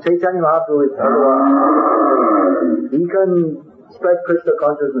that, well, Chaitanya Mahaprabhu is Bhagavan. He can spread Krishna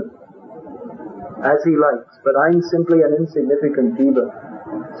consciousness as he likes, but I'm simply an insignificant jiva.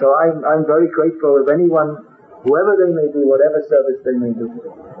 So I'm very grateful if anyone, whoever they may be, whatever service they may do.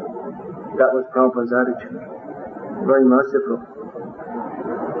 That was Prabhupada's attitude. Very merciful.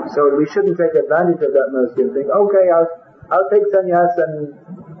 So we shouldn't take advantage of that mercy and think, okay, I'll take sannyas and,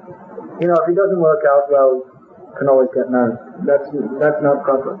 if it doesn't work out, well, can always get married. That's not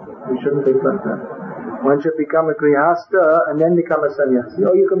proper. We shouldn't think like that. One should become a grihasta and then become a sannyasi.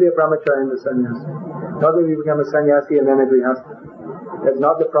 You can be a brahmachari and a sannyasi. Not that you become a sannyasi and then a grihasta. That's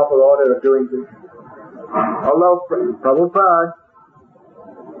not the proper order of doing things. Although Prabhupada,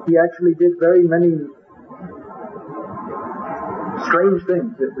 he actually did very many strange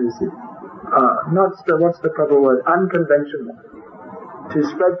things, that we see. What's the proper word? Unconventional. To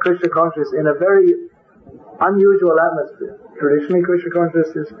spread Krishna consciousness in a very unusual atmosphere. Traditionally, Krishna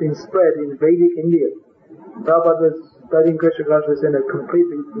consciousness has been spread in Vedic India. Prabhupada was spreading Krishna consciousness in a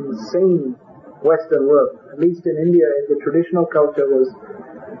completely insane Western world. At least in India, the traditional culture was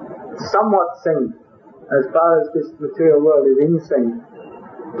somewhat sane, as far as this material world is insane,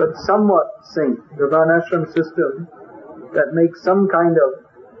 but somewhat sane. The Varnashram system that makes some kind of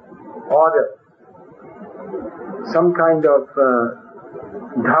order, some kind of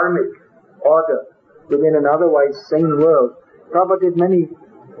dharmic order within an otherwise sane world. Prabhupada did many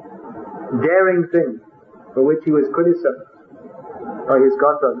daring things for which he was criticized by his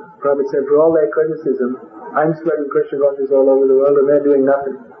godbrothers. Prabhupada said, for all their criticism, I'm spreading Krishna consciousness all over the world and they're doing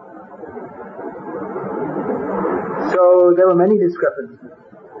nothing. So there were many discrepancies,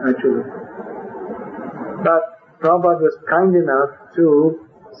 actually. But Prabhupada was kind enough to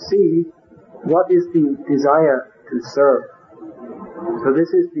see what is the desire to serve. So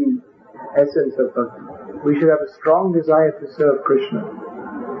this is the essence of Bhakti. We should have a strong desire to serve Krishna.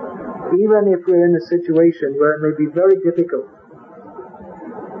 Even if we're in a situation where it may be very difficult.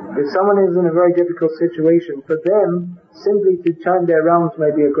 If someone is in a very difficult situation, for them, simply to chant their rounds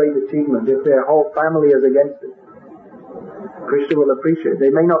may be a great achievement if their whole family is against it. Krishna will appreciate it. They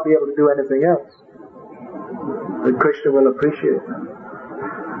may not be able to do anything else, but Krishna will appreciate that.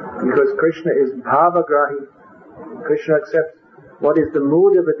 Because Krishna is bhavagrahi. Krishna accepts what is the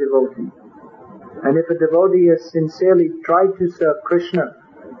mood of a devotee. And if a devotee has sincerely tried to serve Krishna,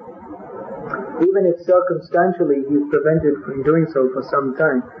 even if circumstantially he is prevented from doing so for some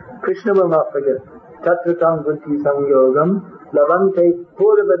time, Krishna will not forget. Tatratam gunti samyogam lavante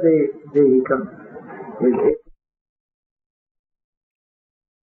purva dehikam.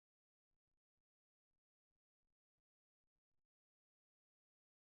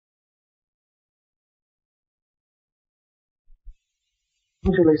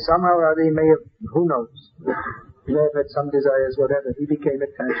 Eventually, somehow or other, he may have, who knows, he may have had some desires, whatever. He became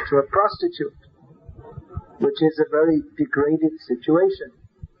attached to a prostitute, which is a very degraded situation.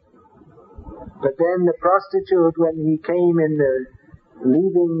 But then the prostitute, when he came in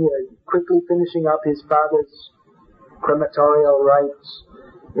quickly finishing up his father's crematorial rites,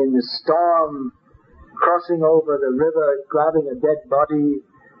 in the storm, crossing over the river, grabbing a dead body,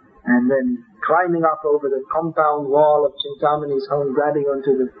 and then climbing up over the compound wall of Chintamani's home, grabbing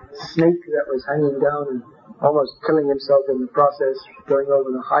onto the snake that was hanging down and almost killing himself in the process, going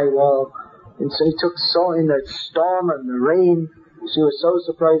over the high wall. And so he took in the storm and the rain. She was so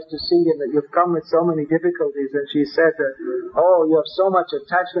surprised to see him that you've come with so many difficulties. And she said that, oh, you have so much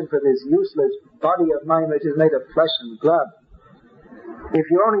attachment for this useless body of mine which is made of flesh and blood. If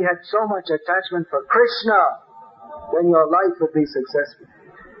you only had so much attachment for Krishna, then your life would be successful.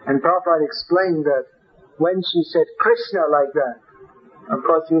 And Prabhupada explained that when she said Krishna like that, of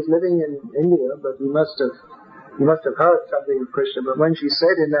course he was living in India, but he must have heard something of Krishna. But when she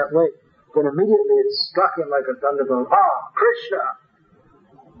said in that way, then immediately it struck him like a thunderbolt. Ah, Krishna!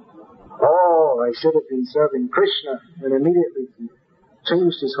 Oh, I should have been serving Krishna. And immediately he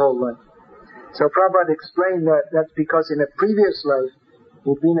changed his whole life. So Prabhupada explained that that's because in a previous life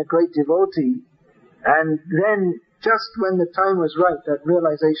he'd been a great devotee, and then just when the time was right, that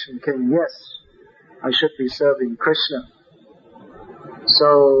realization came, yes, I should be serving Krishna.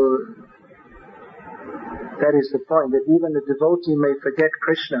 So, that is the point, that even the devotee may forget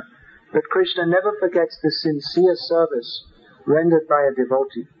Krishna, but Krishna never forgets the sincere service rendered by a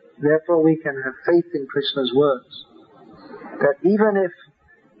devotee. Therefore we can have faith in Krishna's words, that even if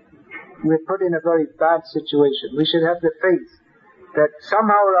we're put in a very bad situation, we should have the faith that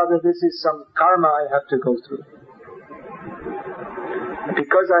somehow or other this is some karma I have to go through.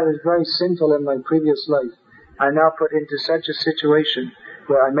 Because I was very sinful in my previous life, I'm now put into such a situation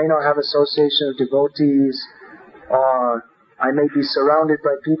where I may not have association of devotees, or I may be surrounded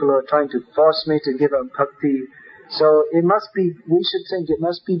by people who are trying to force me to give up bhakti. So we should think it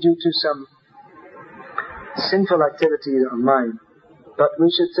must be due to some sinful activity of mine. But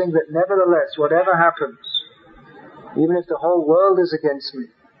we should think that nevertheless, whatever happens, even if the whole world is against me,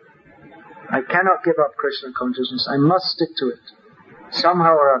 I cannot give up Krishna consciousness. I must stick to it,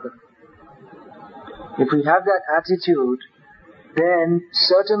 somehow or other. If we have that attitude, then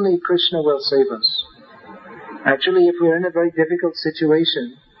certainly Krishna will save us. Actually, if we're in a very difficult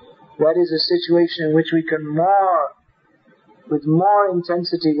situation, that is a situation in which we can with more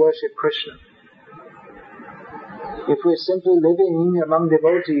intensity worship Krishna. If we're simply living among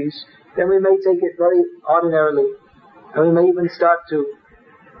devotees, then we may take it very ordinarily, and we may even start to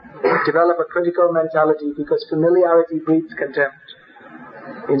develop a critical mentality, because familiarity breeds contempt.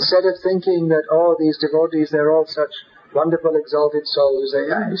 Instead of thinking that, oh, these devotees, they're all such wonderful, exalted souls, we say,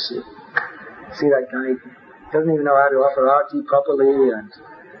 yeah, you see that guy, doesn't even know how to offer arati properly, and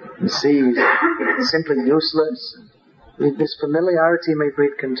you see, he's simply useless. This familiarity may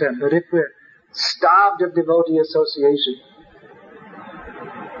breed contempt. But if we're starved of devotee association,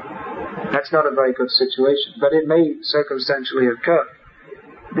 that's not a very good situation, but it may circumstantially occur.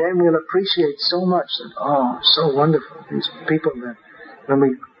 Then we'll appreciate so much that, oh, so wonderful, these people that when we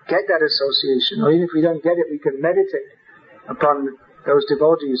get that association, or even if we don't get it, we can meditate upon those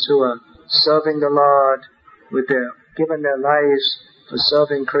devotees who are serving the Lord, given their lives for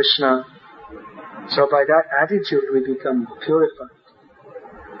serving Krishna. So by that attitude we become purified.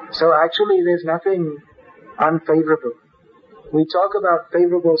 So actually there's nothing unfavorable. We talk about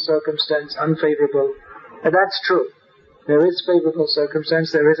favorable circumstance, unfavorable, and that's true. There is favorable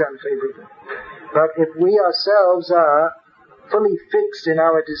circumstance, there is unfavorable. But if we ourselves are fully fixed in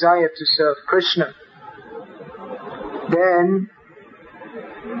our desire to serve Krishna, then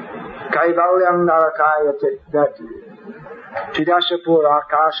Kaivalyam Narakayate, that Chidashapur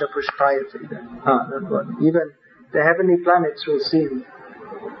Akasha Pushpayate, that one. Even the heavenly planets will seem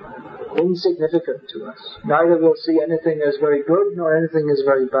insignificant to us. Neither will see anything as very good nor anything as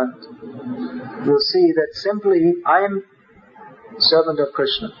very bad. We'll see that simply I am servant of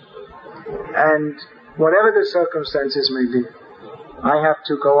Krishna, and whatever the circumstances may be, I have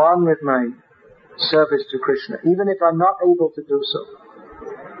to go on with my service to Krishna. Even if I'm not able to do so,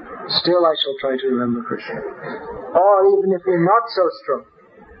 still I shall try to remember Krishna. Or even if we're not so strong,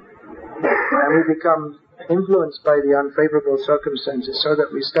 and we become influenced by the unfavorable circumstances so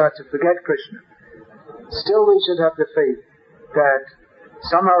that we start to forget Krishna, still we should have the faith that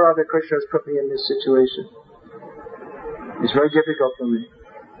somehow or other Krishna has put me in this situation. It's very difficult for me,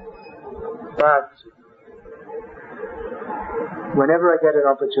 but whenever I get an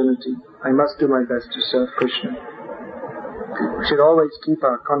opportunity, I must do my best to serve Krishna. We should always keep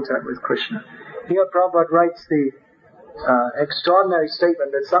our contact with Krishna. Here Prabhupada writes the extraordinary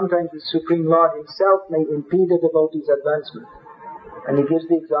statement that sometimes the Supreme Lord himself may impede a devotee's advancement. And he gives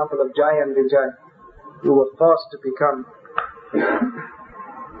the example of Jaya and Vijay, who were forced to become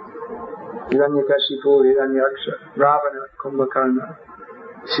Hiranyakashipu, Hiranyaksha, Ravana, Kumbhakarna,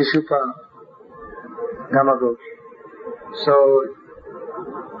 Shishupal, Namagosh. So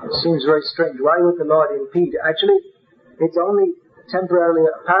it seems very strange. Why would the Lord impede? Actually, it's only temporarily,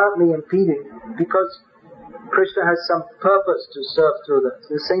 apparently impeding because Krishna has some purpose to serve through that.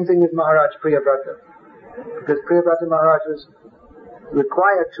 The same thing with Maharaj Priyavrata. Because Priyavrata Maharaj was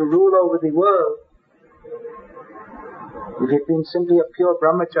required to rule over the world. If he had been simply a pure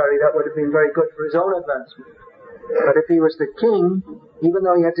brahmachari, that would have been very good for his own advancement. But if he was the king, even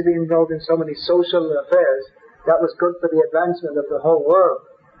though he had to be involved in so many social affairs, that was good for the advancement of the whole world.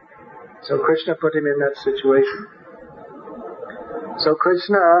 So Krishna put him in that situation. So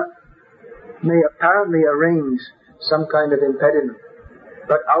Krishna may apparently arrange some kind of impediment,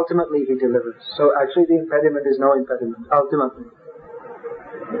 but ultimately he delivers. So actually the impediment is no impediment, ultimately,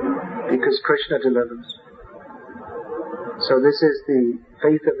 because Krishna delivers. So this is the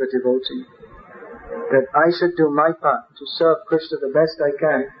faith of a devotee, that I should do my part to serve Krishna the best I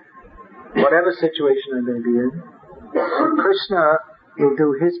can, whatever situation I may be in. And Krishna will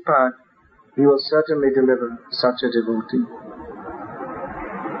do his part. He will certainly deliver such a devotee.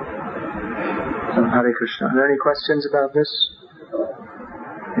 So Hare Krishna. Are there any questions about this?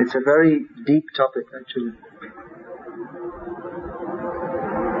 It's a very deep topic, actually.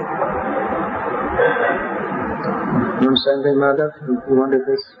 You want to say anything, Madhav? You wanted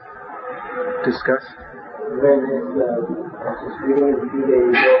this discussed? When I was reading it a few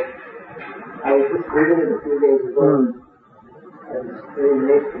days ago, and it's very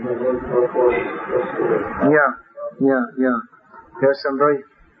late for my whole thought. Yeah. There are some very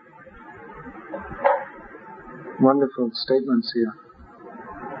wonderful statements here.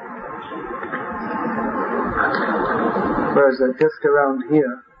 Whereas just around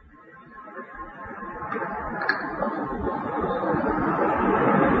here,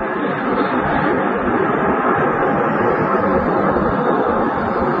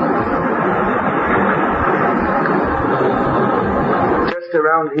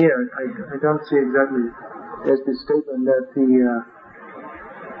 I don't see exactly. There's this statement that the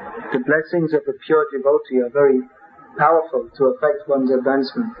blessings of a pure devotee are very powerful to affect one's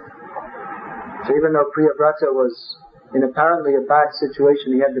advancement. So even though Priyavrata was in apparently a bad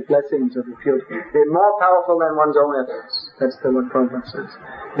situation, he had the blessings of a pure devotee. They're more powerful than one's own efforts. That's what Prabhupada says.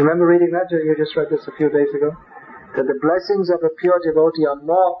 You remember reading that? You just read this a few days ago? That the blessings of a pure devotee are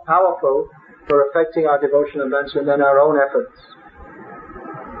more powerful for affecting our devotional advancement than our own efforts.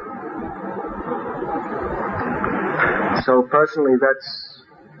 So personally, that's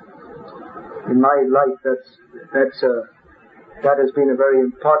in my life. That has been a very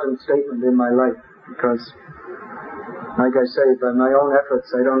important statement in my life, because, like I say, by my own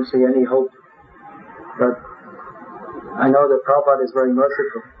efforts, I don't see any hope. But I know that Prabhupada is very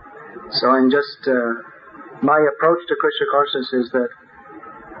merciful. So I'm just my approach to Krishna consciousness is that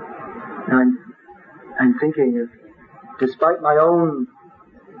I'm thinking that despite my own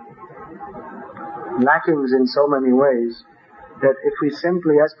lackings in so many ways, that if we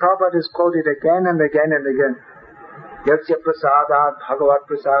simply, as Prabhupada is quoted again and again and again, Yasya prasada bhagavat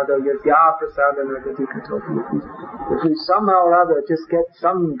prasada yasya prasada nagati katopi. If we somehow or other just get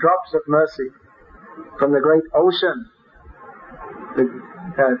some drops of mercy from the great ocean that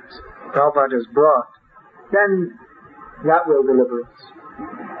Prabhupada has brought, then that will deliver us.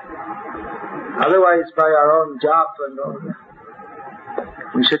 Otherwise, by our own job and all that,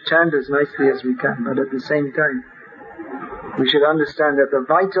 we should chant as nicely as we can, but at the same time, we should understand that the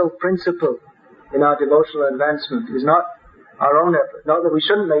vital principle in our devotional advancement is not our own effort. Not that we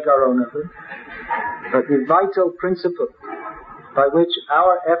shouldn't make our own effort, but the vital principle by which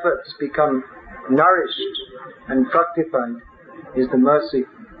our efforts become nourished and fructified is the mercy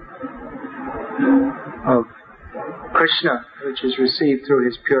of Krishna, which is received through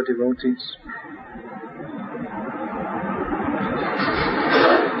his pure devotees.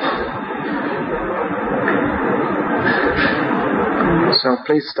 So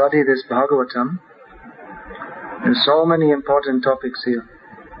please study this Bhagavatam. There are so many important topics here.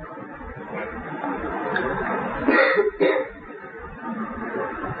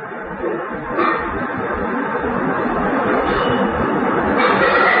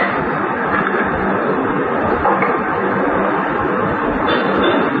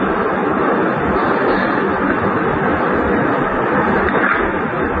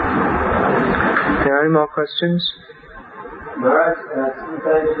 Are there any more questions? Maharaj,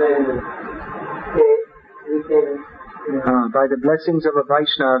 sometimes when we can... by the blessings of a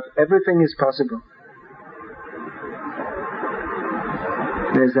Vaishnava, everything is possible.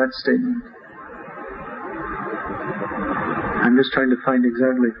 There's that statement. I'm just trying to find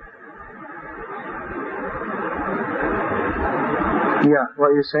exactly. Yeah,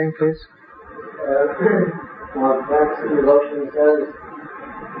 what are you saying, please? Perhaps in devotion service,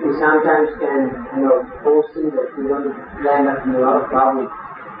 we sometimes can, foresee that we're going to land up in a lot of problems.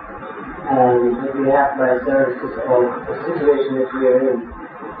 And if we have by services or the situation that we are in.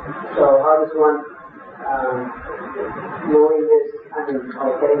 So how does one, knowing this,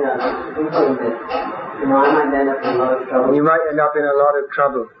 or getting a inkling that, I might end up in a lot of trouble. You might end up in a lot of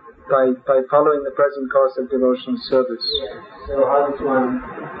trouble by following the present course of devotional service. Yeah. So how does one,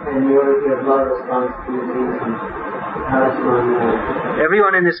 and you have a lot of responsibilities, and how does one...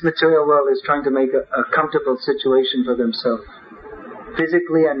 Everyone in this material world is trying to make a comfortable situation for themselves,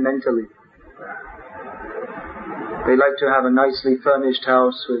 physically and mentally. They like to have a nicely furnished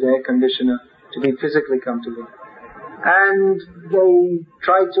house with air conditioner to be physically comfortable. And they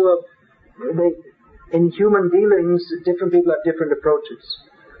try to... in human dealings, different people have different approaches.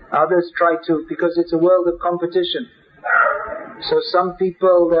 Others try to, because it's a world of competition. So some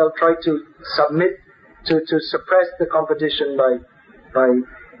people, they'll try to submit, to suppress the competition by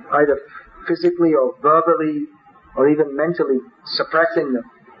either physically or verbally or even mentally suppressing them.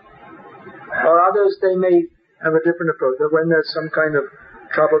 Or others, they may have a different approach. That when there's some kind of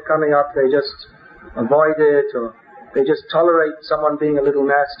trouble coming up, they just avoid it, or they just tolerate someone being a little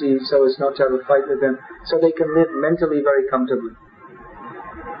nasty so as not to have a fight with them, so they can live mentally very comfortably.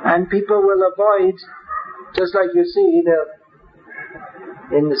 And people will avoid, just like you see,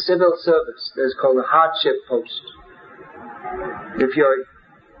 in the civil service, there's called a hardship post. If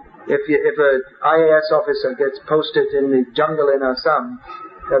an IAS officer gets posted in the jungle in Assam,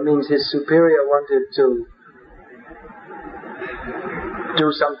 that means his superior wanted to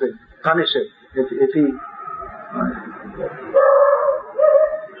do something, punish him. If he,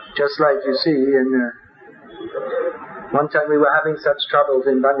 just like you see one time we were having such troubles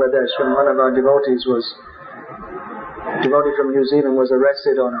in Bangladesh when one of our devotee from New Zealand was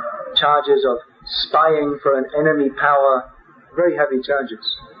arrested on charges of spying for an enemy power, very heavy charges.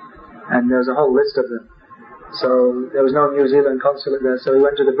 And there's a whole list of them. So there was no New Zealand consulate there, so we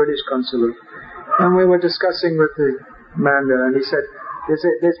went to the British consulate. And we were discussing with the man there, and he said,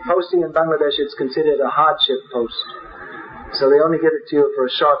 this posting in Bangladesh, it's considered a hardship post. So they only give it to you for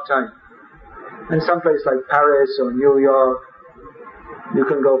a short time. In some place like Paris or New York, you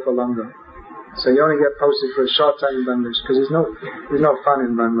can go for longer. So you only get posted for a short time in Bangladesh, because there's no fun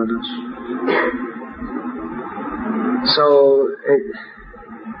in Bangladesh. So,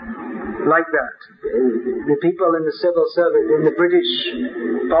 like that, the people in the civil service, in the British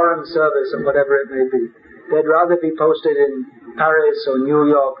foreign service or whatever it may be, they'd rather be posted in Paris or New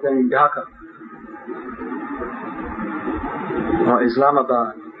York than in Dhaka or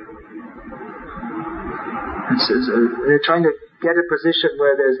Islamabad. They're trying to get a position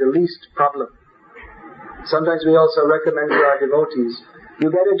where there's the least problem. Sometimes we also recommend to our devotees,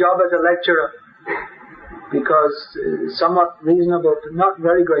 you get a job as a lecturer, because somewhat reasonable, not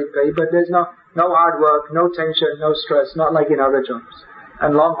very great pay, but there's no hard work, no tension, no stress, not like in other jobs,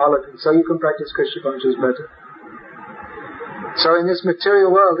 and long holidays, so you can practice Krishna consciousness better. So in this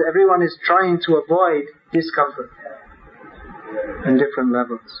material world, everyone is trying to avoid discomfort in different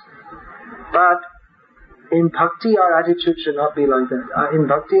levels. But in bhakti, our attitude should not be like that. In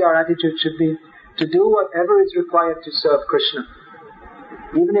bhakti, our attitude should be to do whatever is required to serve Krishna,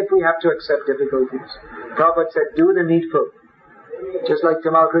 even if we have to accept difficulties. Prabhupada said, do the needful. Just like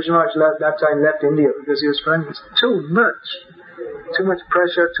Tamal Krishna Maharaj that time left India because he was finding it too much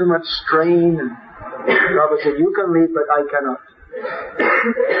pressure, too much strain. And Prabhupada said, you can leave, but I cannot.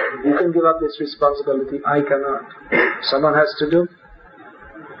 You can give up this responsibility, I cannot. Someone has to do.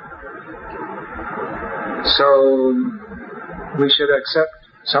 So we should accept.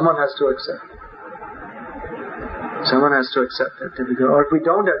 Someone has to accept. Someone has to accept that difficulty. Or if we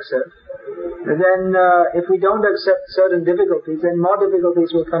don't accept, then if we don't accept certain difficulties, then more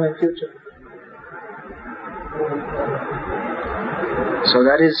difficulties will come in future. So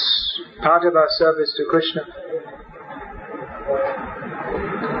that is part of our service to Krishna,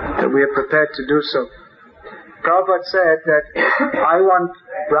 that we are prepared to do so. Prabhupada said that I want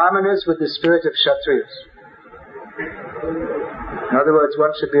brahmanas with the spirit of Kshatriyas. In other words,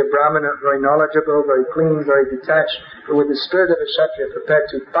 one should be a brahmana, very knowledgeable, very clean, very detached, but with the spirit of a Kshatriya, prepared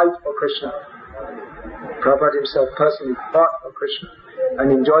to fight for Krishna. Prabhupada himself personally fought for Krishna and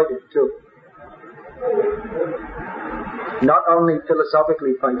enjoyed it too. Not only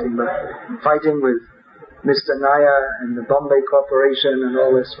philosophically fighting, but fighting with Mr. Naya and the Bombay Corporation and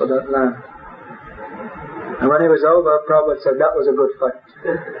all this for that land. And when it was over, Prabhupada said that was a good fight.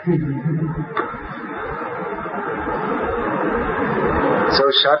 So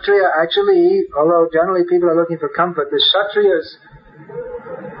Kshatriya actually, although generally people are looking for comfort, the Kshatriya's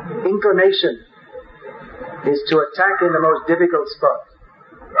inclination is to attack in the most difficult spot.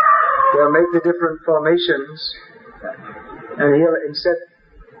 They'll make the different formations, and he'll instead,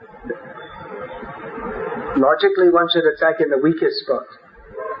 logically one should attack in the weakest spot.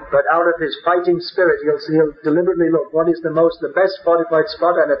 But out of his fighting spirit, he'll deliberately look, what is the best fortified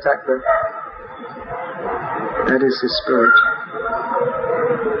spot, and attack them. That is his spirit.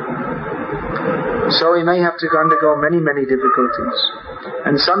 So he may have to undergo many, many difficulties.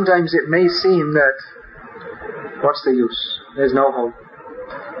 And sometimes it may seem that, what's the use? There's no hope.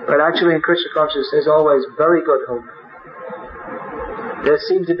 But actually in Krishna consciousness, there's always very good hope. There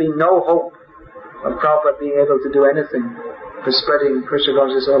seems to be no hope of Prabhupada being able to do anything for spreading Krishna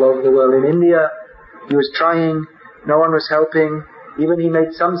consciousness all over the world. In India, he was trying, no one was helping. Even he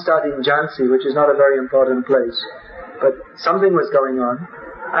made some start in Jhansi, which is not a very important place. But something was going on.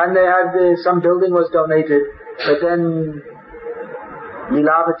 And they had some building was donated, but then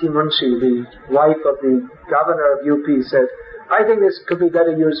Lilavati Munshi, the wife of the governor of UP, said, I think this could be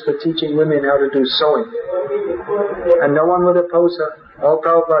better used for teaching women how to do sewing. And no one would oppose her. All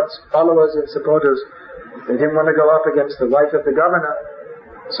Prabhupada's followers and supporters, they didn't want to go up against the wife of the governor.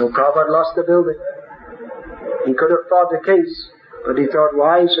 So Prabhupada lost the building. He could have fought the case, but he thought,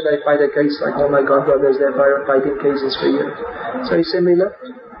 why should I fight a case like all my godbrothers, they're fighting cases for years. So he simply left.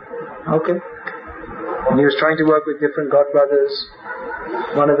 Okay. And he was trying to work with different godbrothers.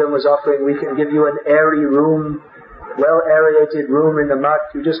 One of them was offering, we can give you an airy room, well aerated room in the mud.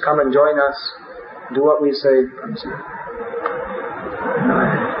 You just come and join us. Do what we say.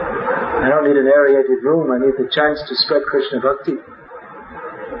 I don't need an aerated room. I need the chance to spread Krishna Bhakti.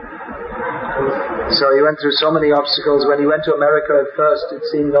 So he went through so many obstacles. When he went to America at first, it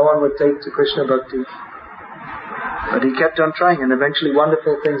seemed no one would take to Krishna Bhakti. But he kept on trying, and eventually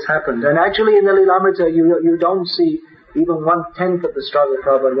wonderful things happened. And actually in the Lilamrita, you don't see even 1/10 of the struggle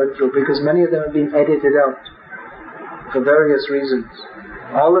Prabhupada went through, because many of them have been edited out for various reasons.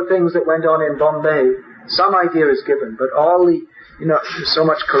 All the things that went on in Bombay, some idea is given, but all the, so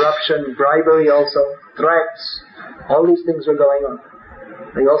much corruption, bribery also, threats, all these things were going on.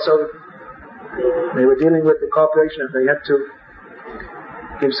 They were dealing with the corporation, and they had to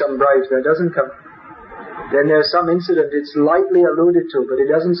give some bribes. That doesn't come. Then there's some incident, it's lightly alluded to, but it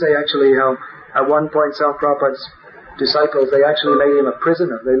doesn't say actually how at one point some Prabhupada's disciples, they actually made him a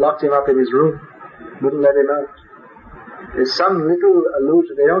prisoner. They locked him up in his room, wouldn't let him out. There's some little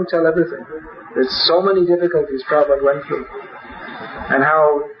allusion, they don't tell everything. There's so many difficulties Prabhupada went through. And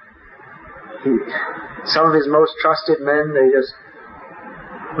how some of his most trusted men, they just,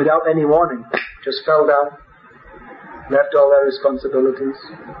 without any warning, just fell down, left all their responsibilities.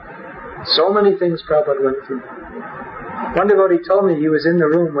 So many things Prabhupada went through. One devotee told me he was in the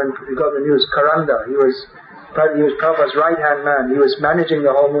room when he got the news, Karanda. He was Prabhupada's right-hand man. He was managing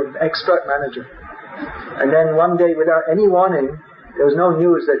the whole movement, expert manager. And then one day, without any warning, there was no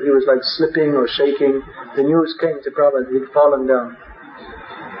news that he was like slipping or shaking. The news came to Prabhupada, he'd fallen down.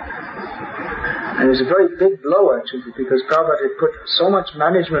 And it was a very big blow actually, because Prabhupada had put so much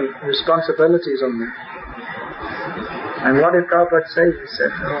management responsibilities on them. And what did Prabhupada say? He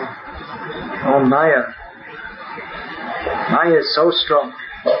said, oh Maya is so strong,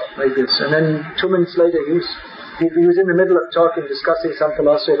 like this. And then 2 minutes later, he was in the middle of talking, discussing some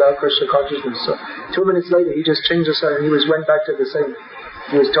philosophy about Krishna consciousness. So 2 minutes later, he just changed the side, and went back to the same.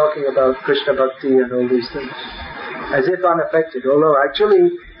 He was talking about Krishna Bhakti and all these things, as if unaffected. Although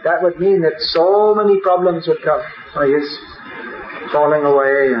actually, that would mean that so many problems would come by his falling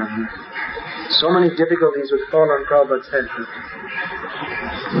away and So many difficulties would fall on Prabhupada's head, but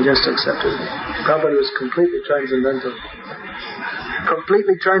he just accepted it. Prabhupada was completely transcendental.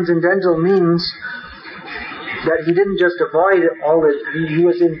 Completely transcendental means that he didn't just avoid all this, he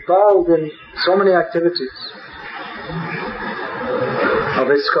was involved in so many activities of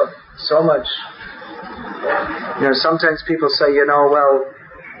ISKCON, so much. Sometimes people say, well,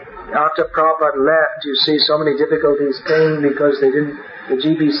 after Prabhupada left, you see so many difficulties came because the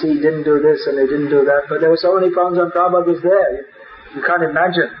GBC didn't do this and they didn't do that, but there were so many problems when Prabhupada was there. You can't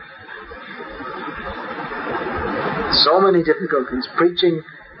imagine. So many difficulties. Preaching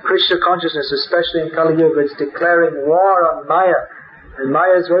Krishna consciousness, especially in Kali Yuga, it's declaring war on Maya. And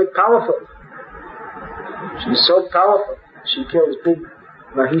Maya is very powerful. She's so powerful. She kills big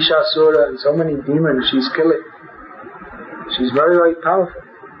Mahishasura and so many demons she's killing. She's very, very powerful.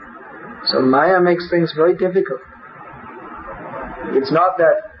 So Maya makes things very difficult. It's not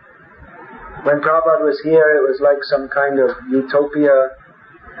that when Prabhupada was here, it was like some kind of utopia,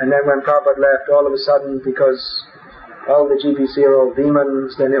 and then when Prabhupada left, all of a sudden, because all the GBC are all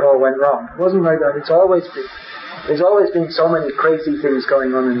demons, then it all went wrong. It wasn't like that. There's always been so many crazy things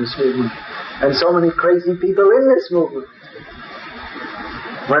going on in this movement, and so many crazy people in this movement.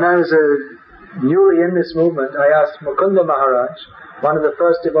 When I was newly in this movement, I asked Mukunda Maharaj, one of the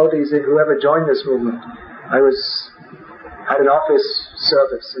first devotees who ever joined this movement. I had an office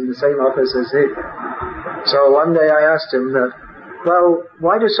service in the same office as he. So one day I asked him that, well,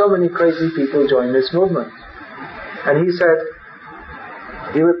 why do so many crazy people join this movement? And he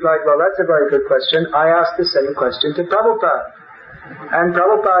replied, well, that's a very good question. I asked the same question to Prabhupada. And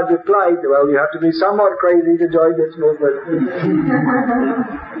Prabhupada replied, well, you have to be somewhat crazy to join this movement.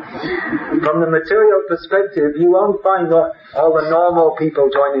 From the material perspective, you won't find all the normal people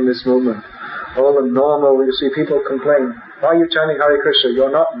joining this movement. All the normal, you see people complain, why are you chanting Hare Krishna?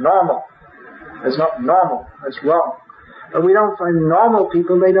 You're not normal. It's not normal. It's wrong. But we don't find normal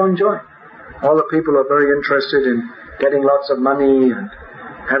people, they don't join. All the people are very interested in getting lots of money and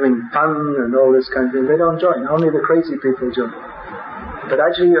having fun and all this kind of thing. They don't join. Only the crazy people join. But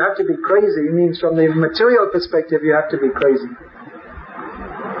actually you have to be crazy. It means from the material perspective you have to be crazy.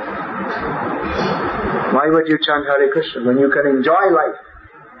 Why would you chant Hare Krishna when you can enjoy life?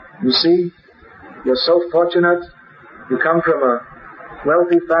 You see, you're so fortunate. You come from a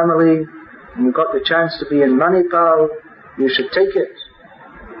wealthy family and you've got the chance to be in Manipal. You should take it.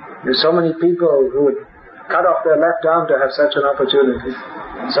 There's so many people who would cut off their left arm to have such an opportunity.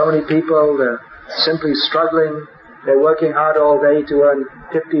 So many people, they're simply struggling. They're working hard all day to earn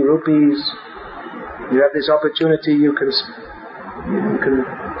 50 rupees. You have this opportunity, you can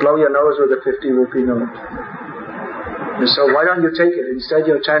blow your nose with a 50 rupee note. And so why don't you take it? Instead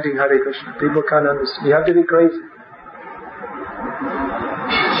you're chanting Hare Krishna. People can't understand. You have to be crazy.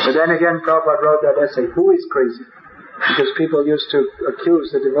 But then again, Prabhupada wrote that essay, Who is Crazy? Because people used to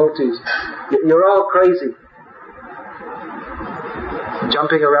accuse the devotees, you're all crazy.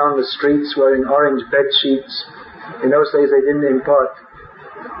 Jumping around the streets wearing orange bed sheets. In those days they didn't import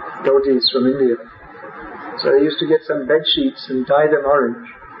dhotis from India. So they used to get some bed sheets and dye them orange.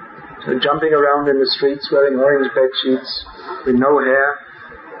 So jumping around in the streets wearing orange bed sheets with no hair.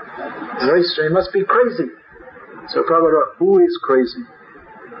 Very strange. Must be crazy. So Prabhupada wrote, Who is crazy?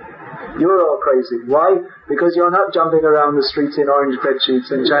 You're all crazy. Why? Because you're not jumping around the streets in orange bed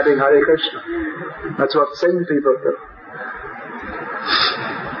sheets and chanting Hare Krishna. That's what sane people do.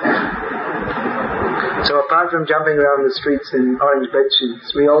 So apart from jumping around the streets in orange bed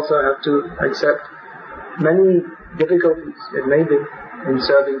sheets, we also have to accept many difficulties, it may be, in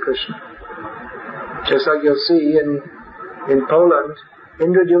serving Krishna. Just like you'll see in Poland,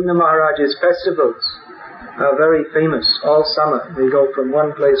 Indradyumna Maharaj's festivals are very famous all summer. They go from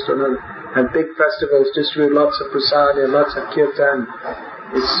one place to another, and big festivals, distribute lots of prasad and lots of kirtan.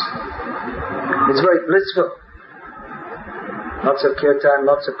 It's very blissful. Lots of kirtan,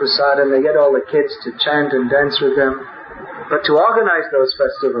 lots of prasad, and they get all the kids to chant and dance with them. But to organize those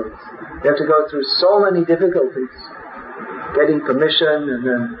festivals, they have to go through so many difficulties. Getting permission, and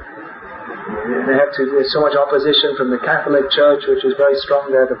then there's so much opposition from the Catholic Church, which is very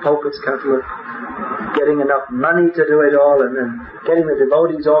strong there. The Pope is Catholic. Getting enough money to do it all, and then getting the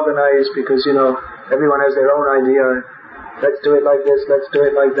devotees organized, because, everyone has their own idea. Let's do it like this, let's do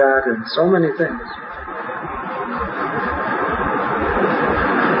it like that, and so many things.